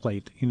the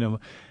plate,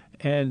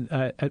 And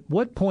at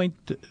what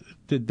point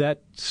did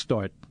that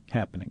start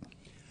happening?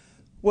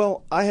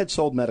 Well, I had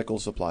sold medical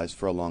supplies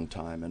for a long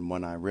time, and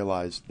when I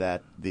realized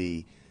that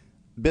the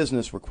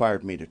business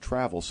required me to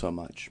travel so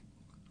much,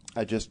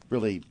 I just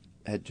really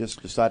had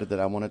just decided that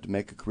I wanted to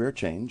make a career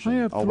change. I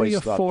And have always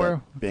thought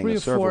that being a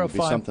server would be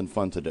something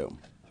fun to do.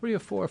 3 or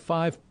 4 or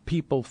 5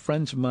 people,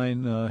 friends of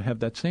mine, have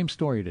that same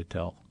story to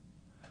tell.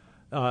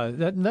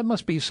 That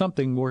must be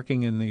something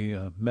working in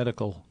the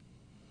medical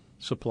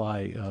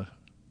supply.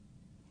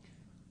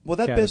 Well,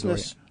 that category.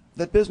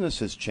 business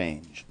has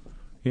changed.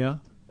 Yeah.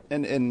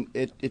 And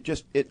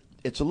it's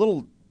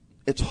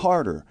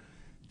harder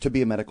to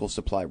be a medical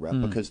supply rep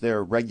because there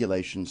are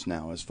regulations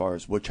now as far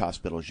as which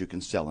hospitals you can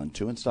sell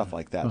into and stuff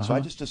like that. So I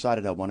just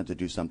decided I wanted to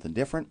do something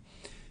different,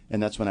 and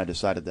that's when I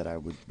decided that I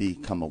would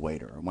become a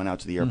waiter. I went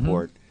out to the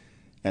airport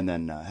and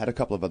then had a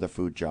couple of other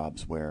food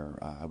jobs where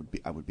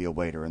I would be a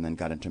waiter, and then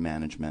got into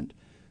management.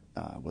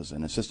 Was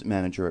an assistant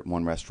manager at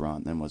one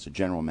restaurant, then was a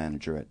general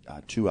manager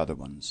at 2 other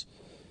ones.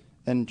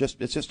 And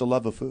it's just a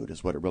love of food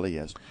is what it really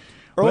is.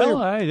 Earlier,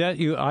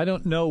 Well, I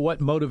don't know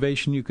what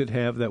motivation you could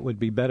have that would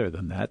be better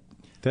than that.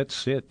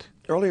 That's it.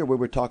 Earlier we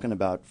were talking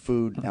about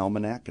Food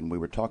Almanac, and we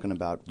were talking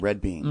about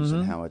red beans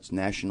and how it's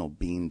National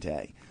Bean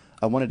Day.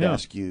 I wanted to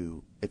ask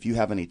you if you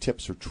have any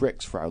tips or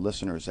tricks for our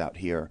listeners out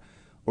here,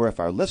 or if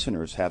our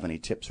listeners have any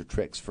tips or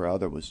tricks for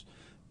others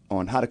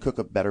on how to cook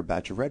a better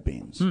batch of red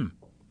beans.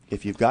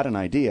 If you've got an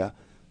idea,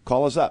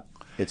 call us up.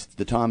 It's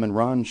the Tom and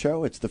Ron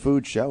Show. It's the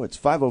Food Show. It's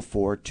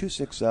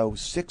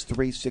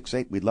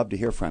 504-260-6368. We'd love to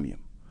hear from you.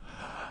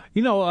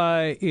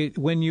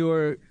 When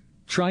you're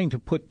trying to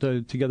put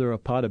together a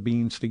pot of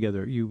beans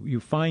together, you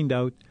find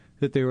out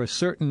that there are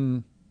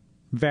certain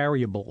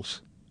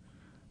variables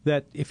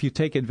that if you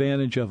take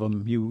advantage of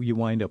them, you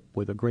wind up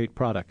with a great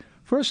product.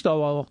 First of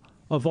all,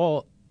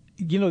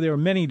 there are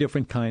many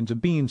different kinds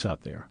of beans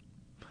out there.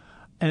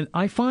 And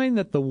I find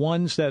that the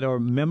ones that are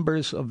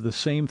members of the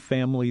same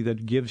family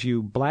that gives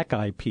you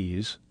black-eye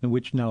peas, in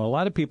which now a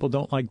lot of people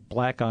don't like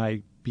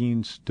black-eye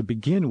beans to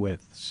begin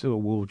with, so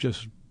we'll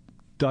just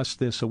dust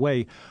this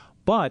away.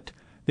 But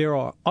there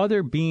are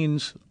other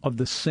beans of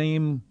the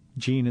same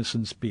genus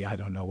and I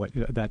don't know what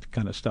that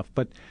kind of stuff,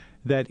 but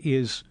that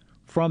is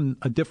from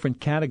a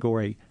different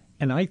category,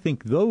 and I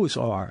think those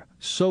are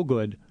so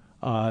good.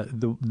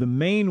 The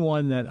main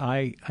one that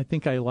I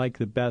think I like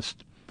the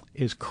best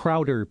is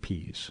Crowder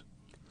peas.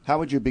 How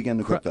would you begin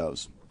to cook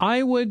those?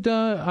 I would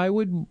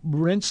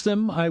rinse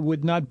them. I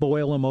would not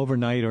boil them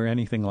overnight or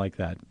anything like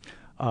that.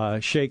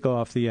 Shake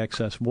off the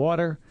excess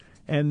water,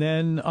 and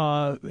then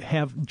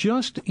have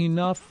just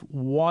enough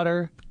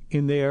water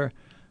in there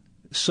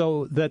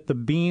so that the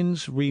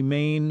beans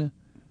remain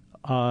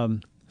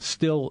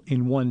still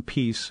in one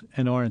piece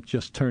and aren't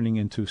just turning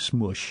into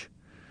smush.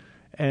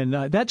 And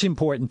that's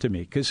important to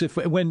me, because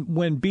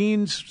when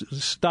beans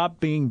stop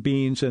being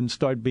beans and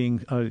start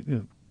being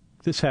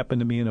this happened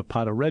to me in a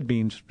pot of red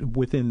beans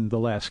within the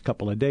last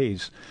couple of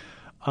days,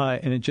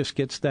 and it just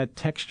gets that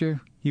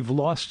texture, you've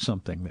lost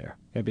something there.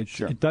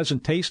 It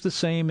doesn't taste the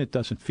same. It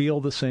doesn't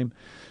feel the same.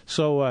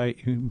 So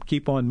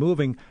keep on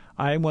moving.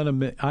 I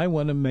want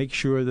to make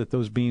sure that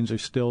those beans are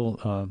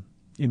still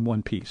in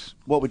one piece.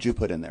 What would you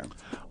put in there,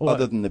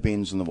 other than the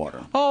beans and the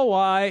water? Oh,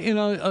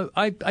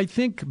 I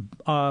think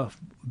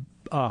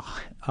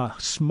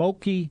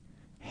smoky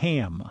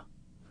ham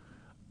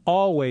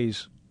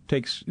always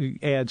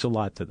adds a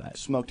lot to that.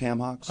 Smoked ham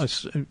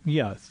hocks?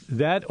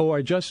 That,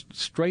 or just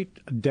straight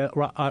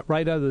right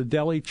out of the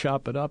deli,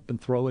 chop it up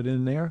and throw it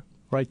in there.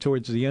 Right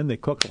towards the end, they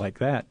cook like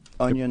that.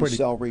 Onion,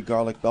 celery,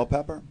 garlic, bell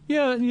pepper?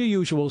 Yeah, the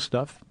usual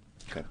stuff.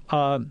 Okay.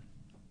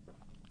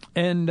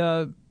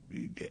 And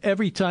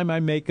every time I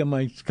make them,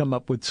 I come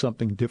up with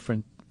something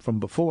different from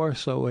before.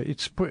 So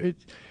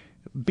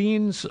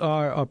beans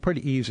are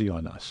pretty easy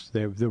on us.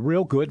 They're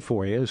real good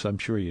for you, as I'm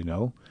sure you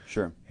know.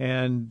 Sure.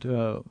 And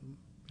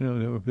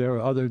there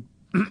are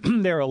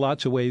there are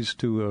lots of ways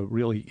to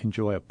really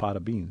enjoy a pot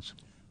of beans.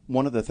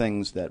 One of the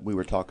things that we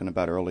were talking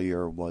about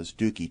earlier was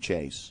Dookie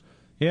Chase.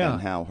 Yeah.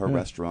 And how her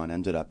restaurant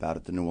ended up out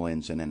at the New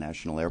Orleans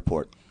International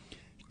Airport.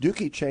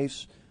 Dookie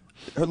Chase,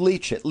 or Lee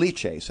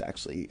Chase,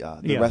 actually.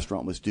 The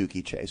restaurant was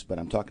Dookie Chase, but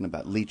I'm talking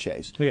about Lee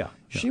Chase. Yeah.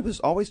 She was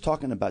always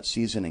talking about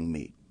seasoning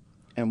meat.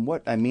 And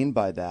what I mean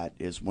by that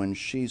is when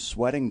she's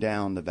sweating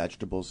down the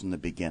vegetables in the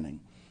beginning,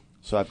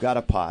 So I've got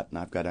a pot, and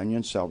I've got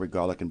onion, celery,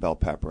 garlic, and bell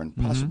pepper, and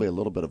possibly a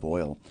little bit of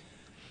oil.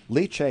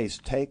 Lee Chase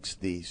takes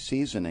the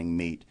seasoning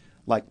meat,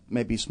 like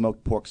maybe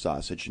smoked pork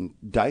sausage, and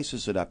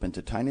dices it up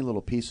into tiny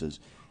little pieces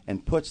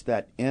and puts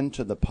that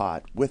into the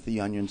pot with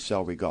the onion,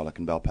 celery, garlic,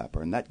 and bell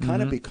pepper. And that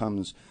kind of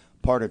becomes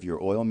part of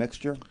your oil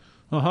mixture.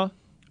 Uh-huh.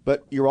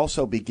 But you're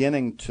also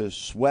beginning to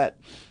sweat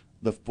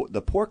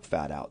the pork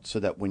fat out so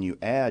that when you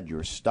add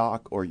your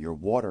stock or your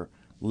water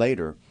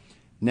later,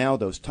 now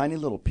those tiny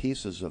little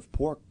pieces of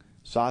pork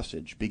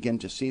sausage begin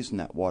to season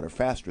that water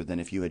faster than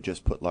if you had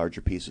just put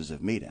larger pieces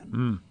of meat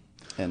in.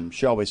 And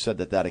she always said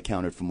that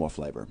accounted for more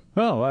flavor.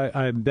 Well,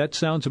 that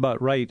sounds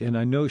about right, and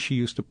I know she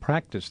used to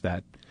practice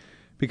that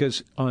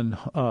because on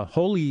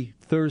Holy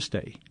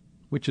Thursday,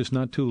 which is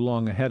not too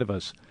long ahead of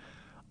us,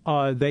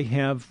 they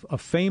have a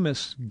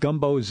famous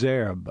gumbo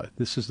zerb.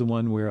 This is the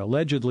one where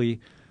allegedly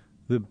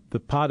the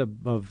pot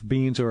of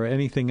beans or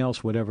anything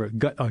else, whatever,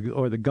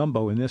 or the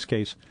gumbo in this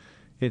case,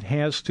 it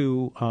has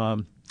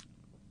to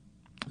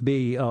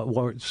be,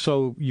 or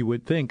so you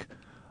would think,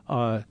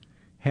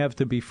 have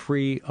to be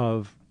free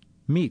of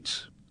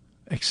meats.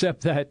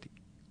 Except that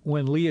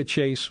when Leah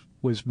Chase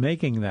was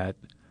making that,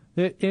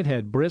 it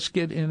had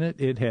brisket in it,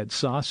 it had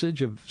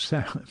sausage of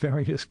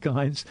various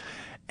kinds.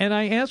 And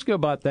I asked her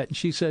about that, and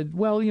she said,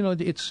 well, you know,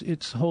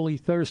 it's Holy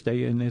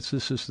Thursday, and this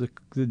is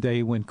the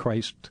day when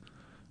Christ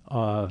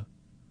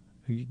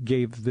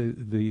gave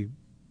the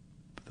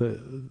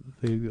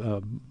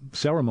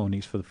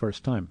ceremonies for the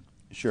first time.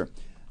 Sure.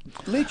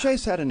 Lee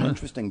Chase had an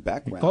interesting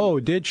background. Oh,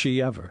 did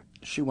she ever?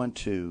 She went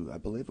to, I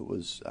believe it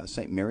was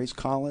St. Mary's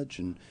College,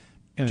 and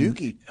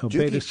Dookie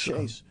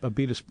Chase.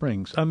 Beta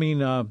Springs. I mean,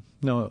 no.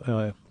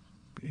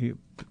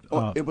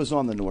 It was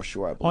on the North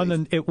Shore, I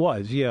believe. It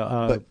was,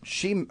 yeah. But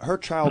her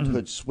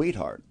childhood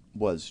sweetheart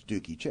was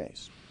Dookie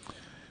Chase.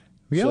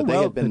 Yeah, so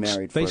they had been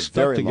married for a very long time. They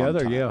stuck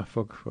together, yeah,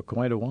 for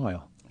quite a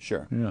while.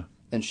 Sure. Yeah.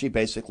 And she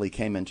basically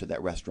came into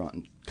that restaurant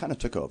and kind of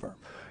took over.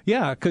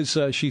 Yeah, because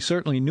she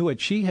certainly knew it.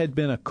 She had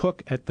been a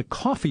cook at the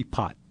Coffee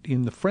Pot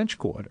in the French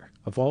Quarter,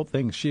 of all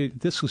things.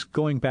 This was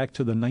going back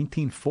to the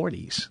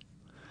 1940s.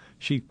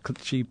 She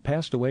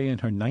passed away in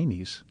her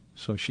 90s,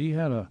 so she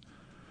had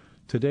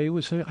today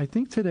is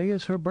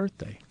her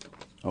birthday.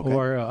 Okay.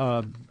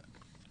 Or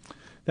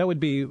that would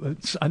be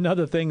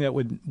another thing that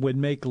would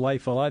make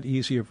life a lot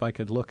easier if I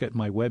could look at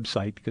my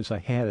website, because I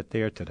had it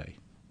there today.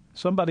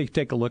 Somebody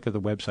take a look at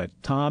the website,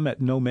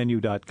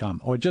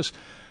 tom@nomenu.com, or just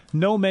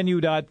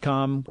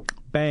nomenu.com,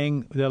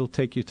 bang, that'll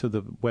take you to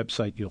the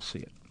website, you'll see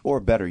it. Or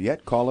better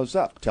yet, call us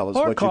up. Tell us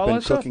what you've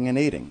been cooking and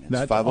eating.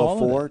 It's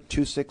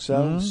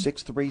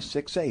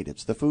 504-260-6368.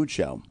 It's The Food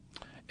Show.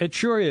 It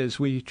sure is.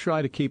 We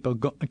try to keep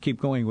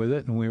going with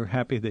it, and we're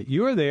happy that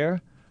you're there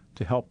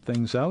to help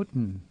things out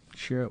and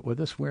share it with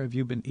us. Where have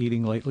you been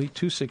eating lately?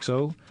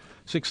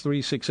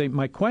 260-6368.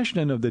 My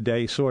question of the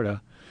day,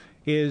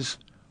 is,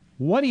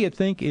 what do you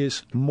think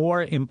is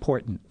more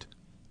important,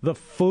 the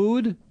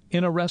food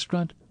in a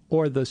restaurant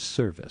or the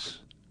service?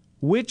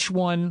 Which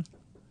one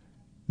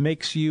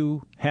makes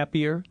you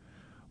happier?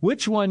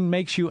 Which one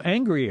makes you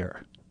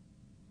angrier?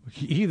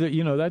 Either,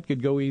 that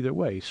could go either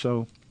way.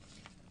 So,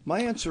 my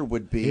answer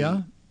would be,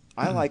 I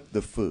like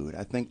the food.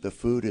 I think the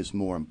food is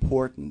more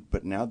important.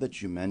 But now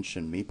that you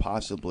mention me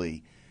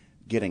possibly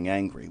getting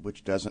angry,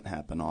 which doesn't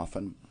happen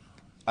often,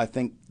 I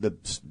think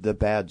the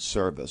bad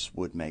service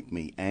would make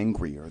me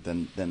angrier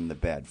than the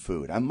bad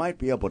food. I might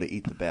be able to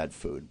eat the bad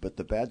food, but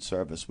the bad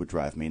service would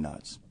drive me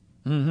nuts.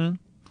 Mm-hmm.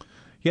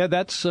 Yeah,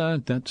 that's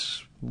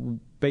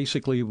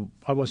basically,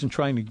 I wasn't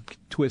trying to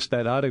twist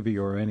that out of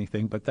you or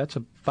anything, but that's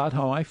about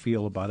how I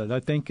feel about it. I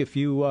think if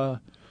you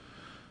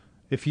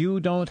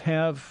don't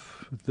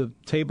have the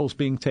tables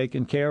being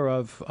taken care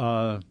of,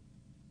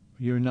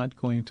 you're not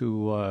going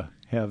to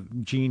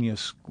have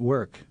genius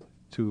work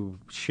to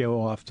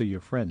show off to your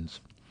friends.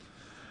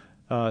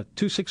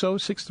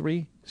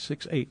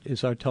 260-6368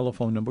 is our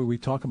telephone number. We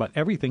talk about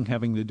everything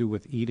having to do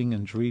with eating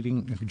and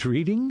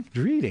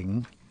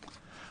dreeting.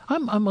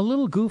 I'm a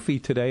little goofy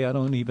today. I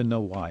don't even know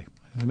why.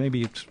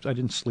 Maybe I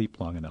didn't sleep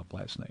long enough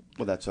last night.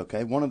 Well, that's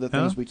okay. One of the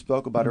things we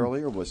spoke about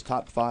earlier was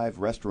top 5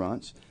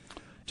 restaurants.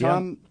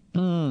 Tom,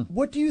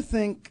 what do you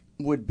think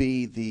would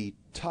be the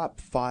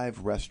top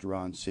 5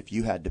 restaurants if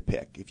you had to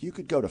pick? If you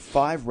could go to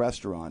 5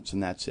 restaurants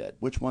and that's it,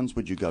 which ones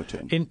would you go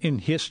to?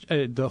 In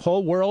the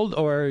whole world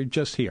or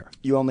just here?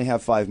 You only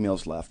have 5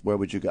 meals left. Where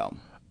would you go?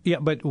 Yeah,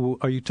 but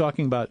are you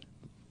talking about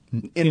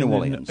in New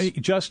Orleans?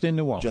 Just in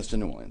New Orleans. Just in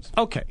New Orleans.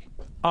 Okay.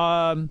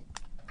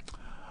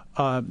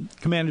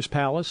 Commander's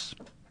Palace,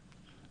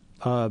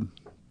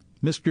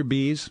 Mr.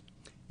 B's.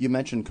 You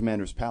mentioned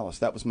Commander's Palace.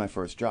 That was my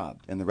first job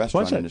in the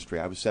restaurant industry.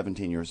 I was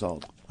 17 years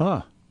old.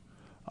 The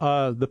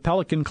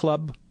Pelican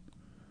Club.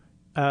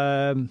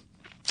 Believe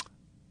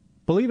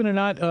it or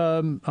not,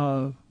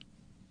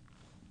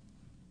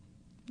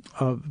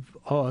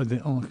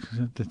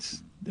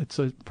 it's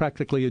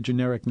practically a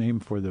generic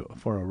name for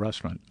a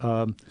restaurant.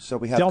 So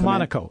we have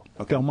Delmonico.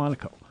 Okay.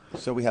 Delmonico.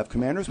 So we have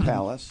Commander's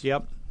Palace.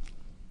 Yep.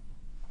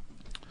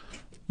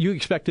 You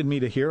expected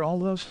me to hear all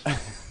those?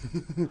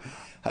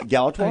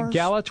 Galatoire's?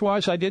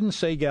 Galatoire's, I didn't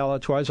say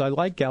Galatoire's. I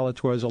like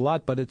Galatoire's a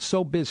lot, but it's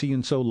so busy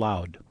and so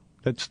loud.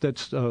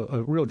 That's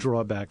a real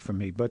drawback for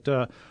me. But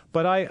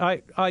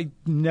I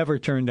never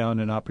turn down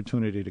an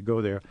opportunity to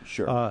go there.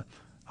 Sure.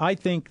 I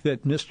think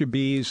that Mr.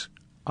 B's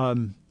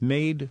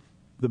made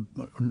the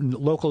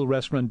local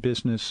restaurant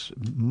business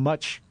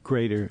much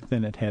greater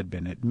than it had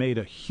been. It made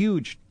a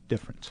huge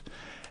difference.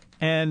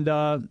 And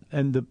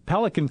the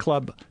Pelican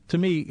Club, to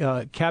me,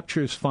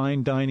 captures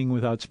fine dining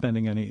without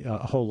spending a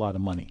whole lot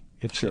of money.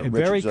 It's Sure.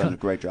 very Richard's done a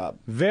great job.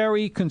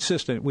 Very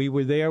consistent. We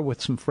were there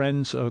with some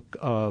friends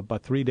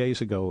about 3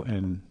 days ago,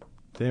 and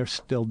they're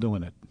still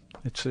doing it.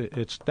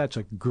 That's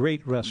a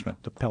great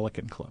restaurant, the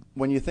Pelican Club.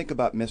 When you think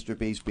about Mr.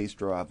 B's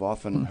Bistro, I've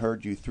often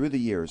heard you through the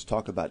years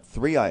talk about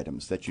 3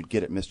 items that you'd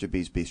get at Mr.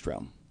 B's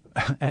Bistro.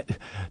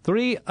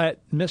 3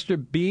 at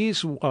Mr.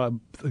 B's,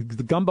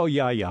 the gumbo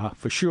yaya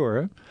for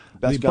sure.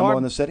 Best gumbo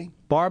in the city?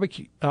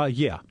 Barbecue,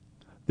 yeah.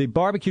 The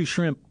barbecue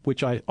shrimp,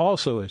 which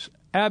also is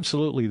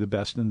absolutely the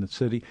best in the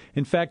city.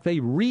 In fact, they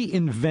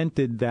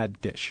reinvented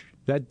that dish.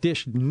 That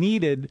dish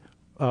needed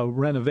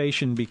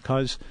renovation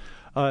because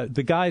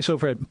the guys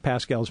over at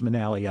Pascal's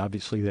Manali,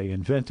 obviously, they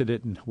invented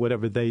it, and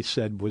whatever they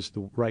said was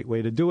the right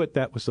way to do it,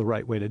 that was the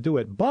right way to do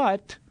it.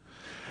 But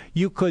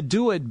you could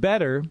do it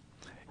better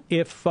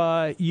if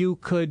you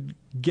could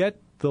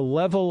get the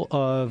level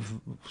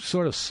of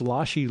sort of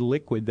sloshy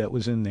liquid that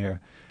was in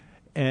there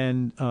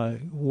and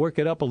work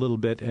it up a little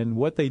bit. And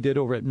what they did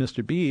over at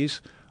Mr. B's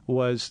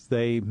was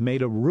they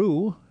made a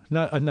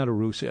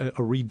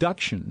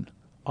reduction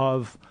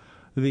of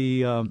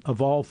the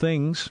of all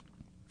things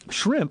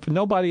shrimp.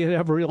 Nobody had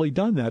ever really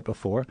done that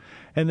before,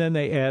 and then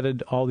they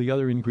added all the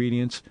other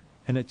ingredients,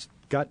 and it's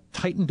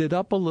tightened it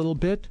up a little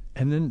bit,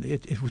 and then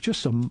it was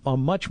just a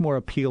much more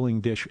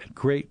appealing dish.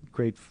 Great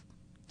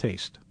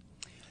taste.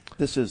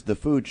 This is The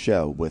Food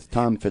Show with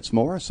Tom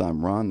Fitzmaurice.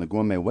 I'm Ron, the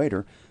gourmet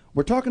waiter.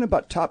 We're talking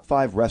about top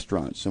 5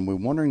 restaurants, and we're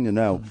wondering to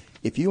know,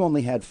 if you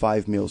only had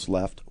 5 meals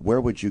left,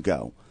 where would you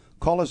go?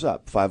 Call us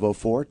up,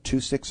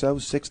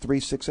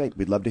 504-260-6368.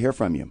 We'd love to hear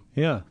from you.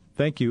 Yeah,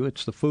 thank you.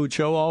 It's The Food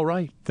Show, all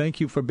right. Thank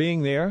you for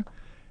being there,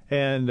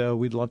 and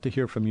we'd love to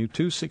hear from you,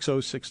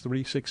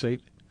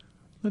 260-6368.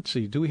 Let's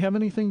see, do we have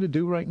anything to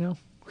do right now?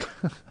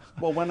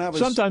 Well,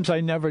 Sometimes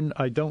I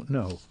don't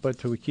know,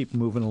 but we keep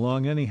moving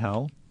along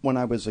anyhow. When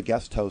I was a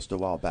guest host a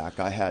while back,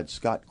 I had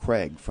Scott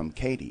Craig from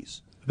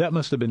Katie's. That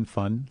must have been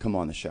fun. Come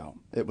on the show.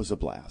 It was a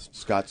blast.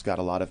 Scott's got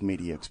a lot of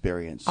media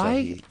experience. So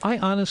I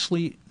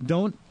honestly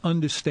don't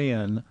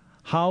understand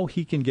how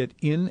he can get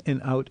in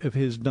and out of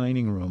his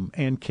dining room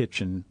and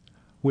kitchen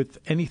with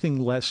anything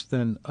less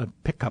than a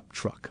pickup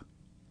truck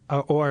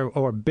or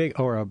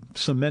a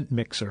cement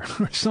mixer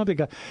or something.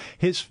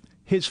 His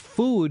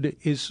food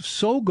is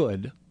so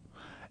good,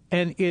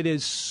 and it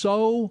is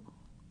so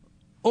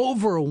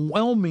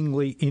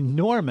overwhelmingly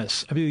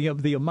enormous. I mean,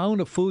 the amount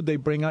of food they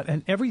bring out,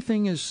 and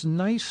everything is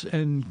nice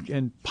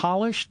and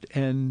polished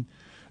and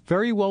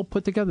very well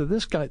put together.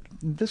 This guy,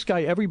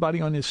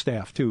 everybody on his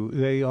staff too,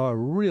 they are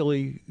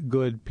really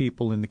good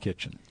people in the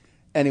kitchen.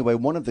 Anyway,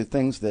 one of the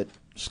things that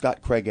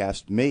Scott Craig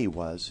asked me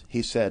was,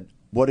 he said,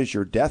 "What is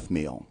your death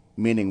meal?"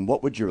 Meaning,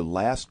 what would your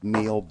last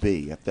meal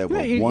be if there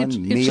were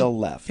one meal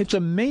left? It's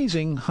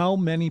amazing how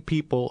many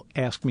people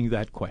ask me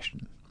that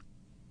question.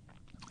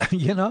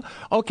 You know?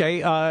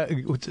 Okay,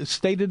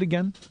 state it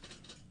again.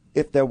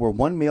 If there were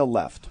one meal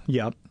left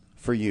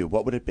for you,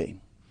 what would it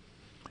be?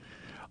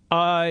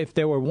 If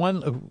there were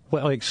one,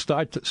 like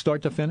start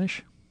to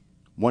finish?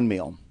 One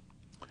meal.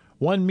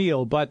 One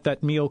meal, but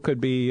that meal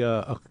could be,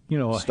 a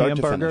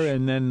hamburger,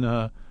 and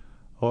then,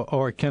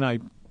 or can I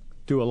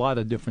do a lot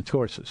of different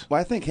courses?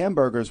 Well, I think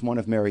hamburger is one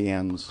of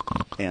Marianne's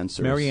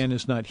answers. Marianne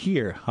is not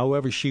here.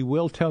 However, she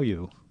will tell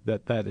you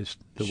that is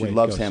the way it goes. She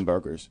loves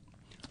hamburgers.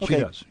 Okay.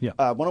 She does, yeah.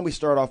 Why don't we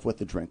start off with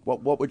the drink?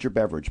 What would your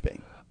beverage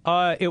be?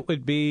 It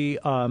would be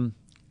a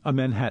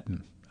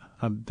Manhattan.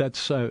 I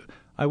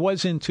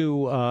was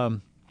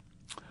into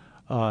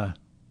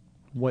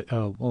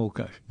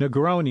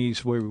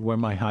Negronis were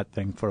my hot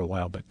thing for a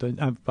while, but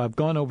I've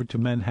gone over to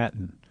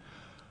Manhattan.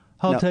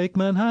 I'll take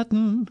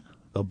Manhattan,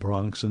 the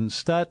Bronx and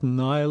Staten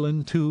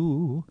Island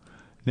too.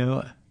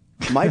 No,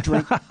 my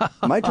drink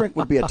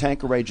would be a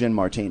Tanqueray gin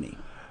martini.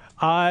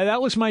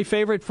 That was my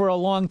favorite for a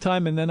long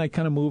time, and then I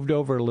kind of moved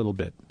over a little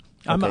bit.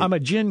 Okay. I'm a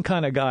gin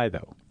kind of guy,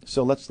 though.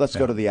 So let's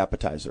go to the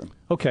appetizer.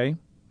 Okay.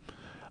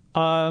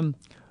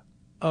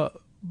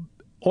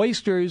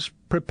 Oysters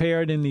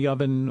prepared in the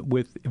oven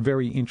with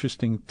very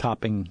interesting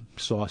topping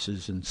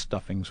sauces and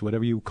stuffings,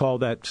 whatever you call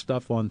that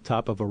stuff, on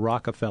top of a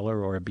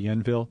Rockefeller or a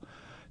Bienville.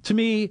 To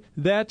me,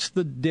 that's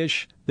the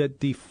dish that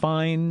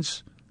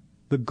defines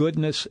the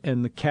goodness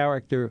and the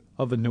character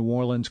of a New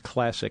Orleans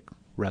classic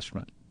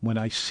restaurant. When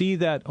I see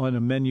that on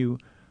a menu,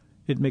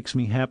 it makes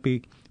me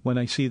happy. When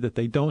I see that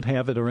they don't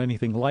have it or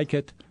anything like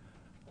it,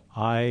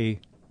 I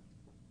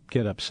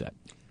get upset.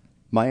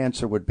 My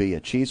answer would be a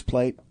cheese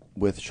plate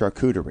with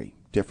charcuterie,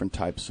 different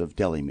types of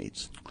deli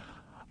meats.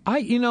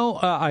 I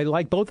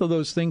like both of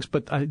those things,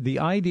 but the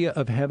idea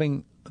of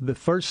having the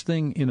first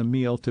thing in a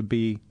meal to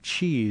be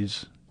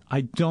cheese,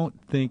 I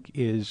don't think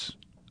is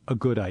a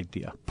good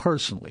idea,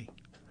 personally.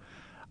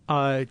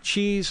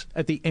 Cheese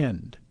at the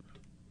end.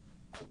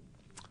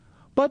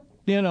 But,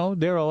 there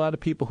are a lot of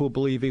people who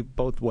believe it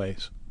both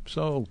ways.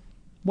 So,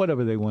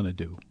 whatever they want to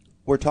do.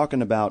 We're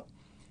talking about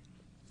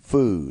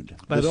food.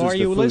 But This are is the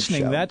you food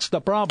listening? show. That's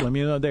the problem.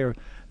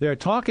 They're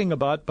talking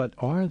about, but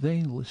are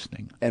they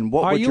listening? And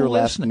what Are would you your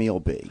last listening? meal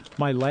be?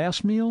 My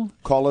last meal?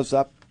 Call us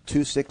up,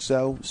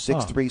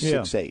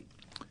 260-6368.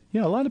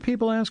 Yeah, a lot of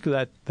people ask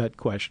that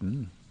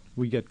question.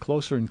 We get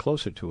closer and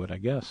closer to it, I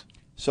guess.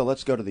 So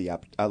let's go to the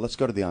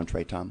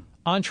entree, Tom.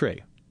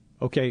 Entree.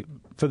 Okay,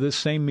 for this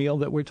same meal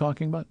that we're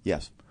talking about?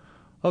 Yes.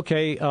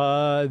 Okay,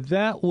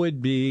 that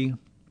would be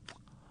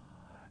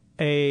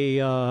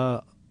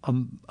a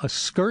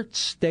skirt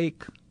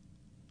steak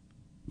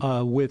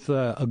with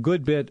a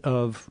good bit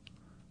of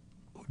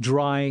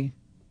dry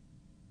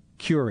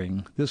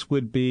curing. This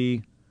would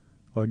be,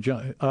 there's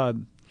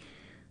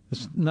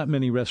not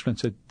many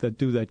restaurants that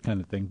do that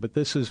kind of thing, but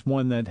this is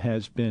one that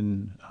has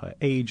been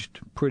aged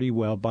pretty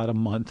well, about a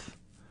month,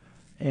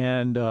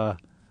 and that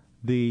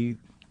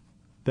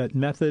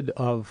method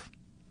of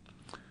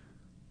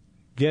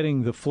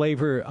getting the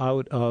flavor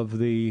out of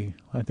there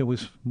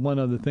was one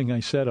other thing I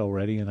said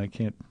already, and I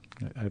can't.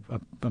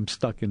 I'm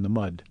stuck in the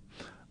mud.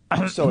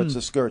 So it's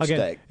a skirt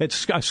steak.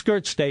 It's a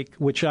skirt steak,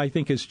 which I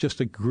think is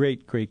just a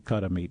great, great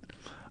cut of meat.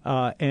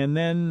 And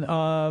then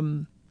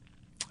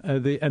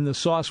the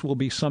sauce will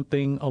be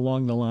something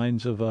along the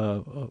lines of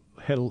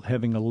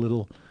having a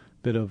little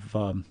bit of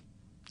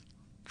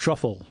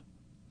truffle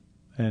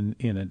in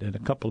it, and a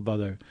couple of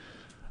other,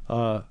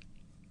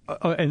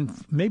 and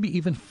maybe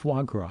even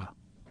foie gras.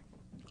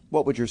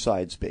 What would your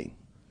sides be?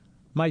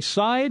 My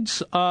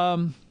sides,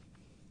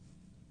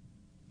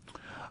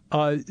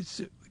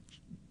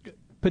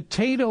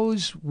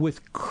 potatoes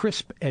with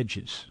crisp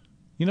edges.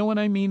 You know what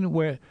I mean?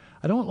 Where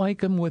I don't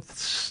like them with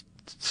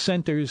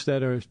centers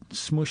that are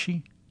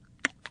smushy.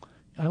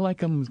 I like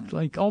them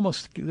like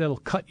almost that'll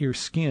cut your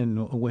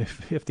skin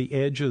if the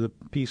edge of the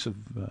piece of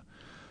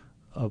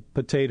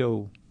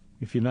potato,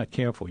 if you're not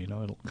careful,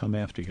 it'll come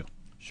after you.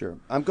 Sure.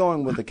 I'm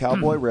going with the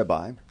cowboy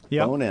ribeye,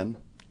 Yep. bone in,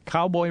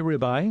 Cowboy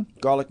ribeye.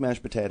 garlic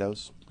mashed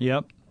potatoes,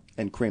 Yep.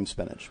 and cream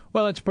spinach.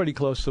 Well, that's pretty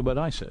close to what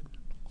I said.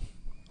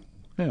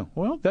 Yeah,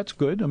 well, that's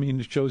good. I mean,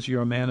 it shows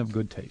you're a man of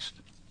good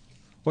taste.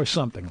 Or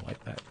something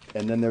like that.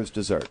 And then there's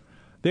dessert.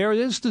 There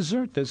is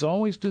dessert. There's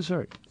always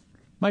dessert.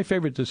 My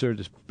favorite dessert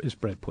is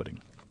bread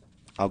pudding.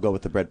 I'll go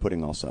with the bread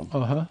pudding also.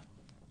 Uh-huh.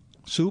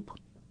 Soup?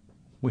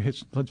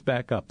 Let's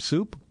back up.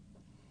 Soup?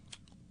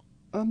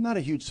 I'm not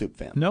a huge soup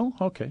fan. No?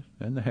 Okay.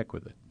 Then the heck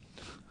with it.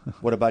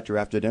 What about your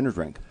after-dinner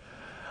drink?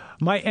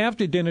 My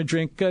after-dinner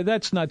drink,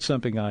 that's not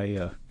something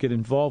I get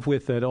involved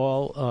with at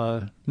all.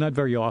 Not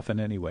very often,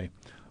 anyway.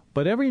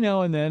 But every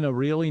now and then, a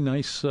really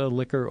nice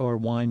liquor or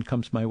wine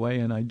comes my way,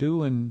 and I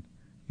do, and,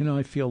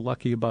 I feel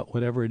lucky about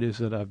whatever it is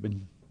that I've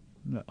been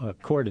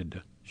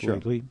courted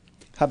lately.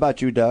 How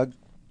about you, Doug?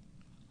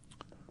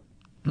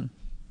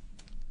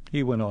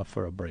 He went off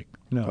for a break.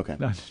 No, Okay.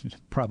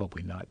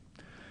 Probably not.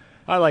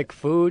 I like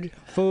food.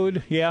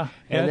 Food, yeah.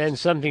 And then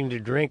something to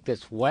drink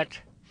that's wet.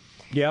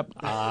 Yep.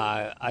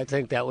 I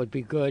think that would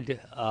be good.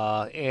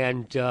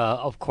 And,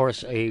 of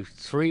course,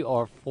 3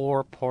 or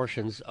 4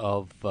 portions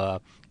of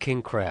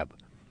king crab.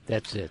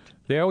 That's it.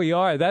 There we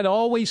are. That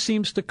always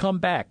seems to come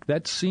back.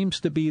 That seems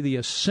to be the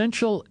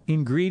essential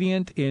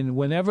ingredient in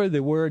whenever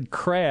the word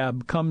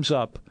crab comes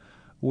up,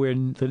 where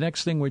the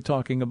next thing we're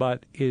talking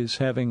about is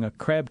having a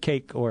crab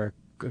cake or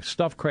a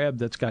stuffed crab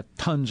that's got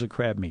tons of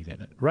crab meat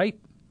in it, right?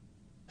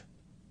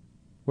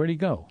 Where'd he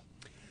go?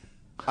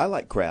 I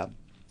like crab.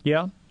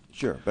 Yeah?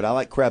 Sure, but I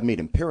like crab meat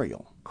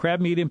imperial.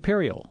 Crab meat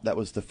imperial. That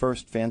was the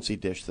first fancy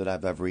dish that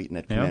I've ever eaten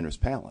at Commander's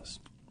Palace.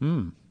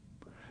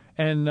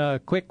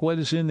 And quick, what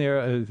is in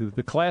there?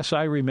 The class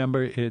I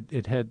remember,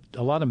 it had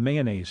a lot of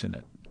mayonnaise in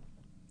it.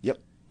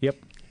 Yep.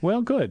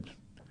 Well, good.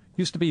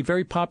 Used to be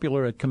very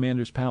popular at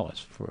Commander's Palace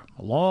for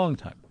a long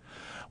time.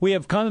 We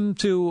have come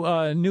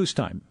to news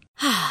time.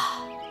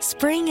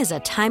 Spring is a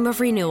time of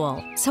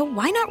renewal, so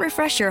why not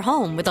refresh your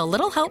home with a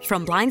little help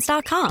from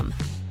Blinds.com?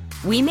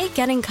 We make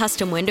getting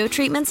custom window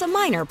treatments a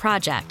minor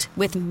project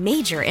with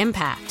major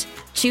impact.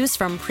 Choose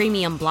from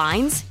premium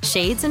blinds,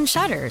 shades, and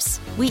shutters.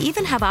 We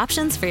even have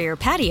options for your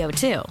patio,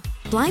 too.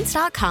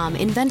 Blinds.com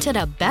invented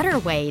a better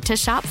way to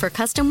shop for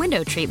custom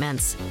window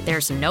treatments.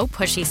 There's no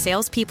pushy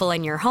salespeople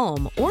in your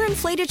home or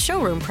inflated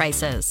showroom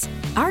prices.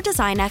 Our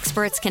design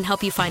experts can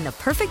help you find the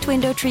perfect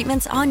window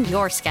treatments on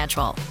your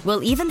schedule.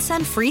 We'll even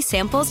send free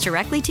samples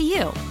directly to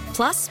you.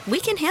 Plus, we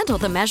can handle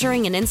the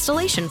measuring and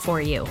installation for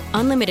you.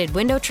 Unlimited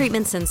window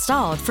treatments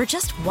installed for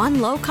just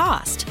one low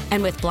cost.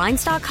 And with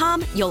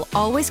Blinds.com, you'll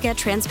always get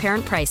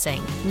transparent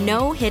pricing.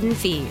 No hidden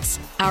fees.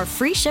 Our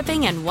free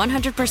shipping and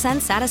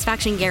 100%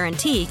 satisfaction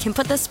guarantee can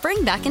put the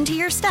spring back into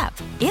your step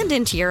and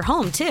into your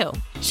home, too.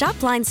 Shop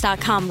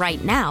Blinds.com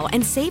right now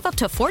and save up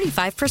to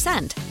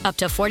 45%. Up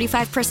to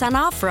 45%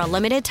 off for a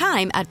limited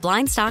time at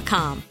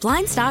Blinds.com.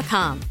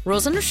 Blinds.com.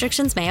 Rules and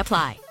restrictions may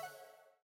apply.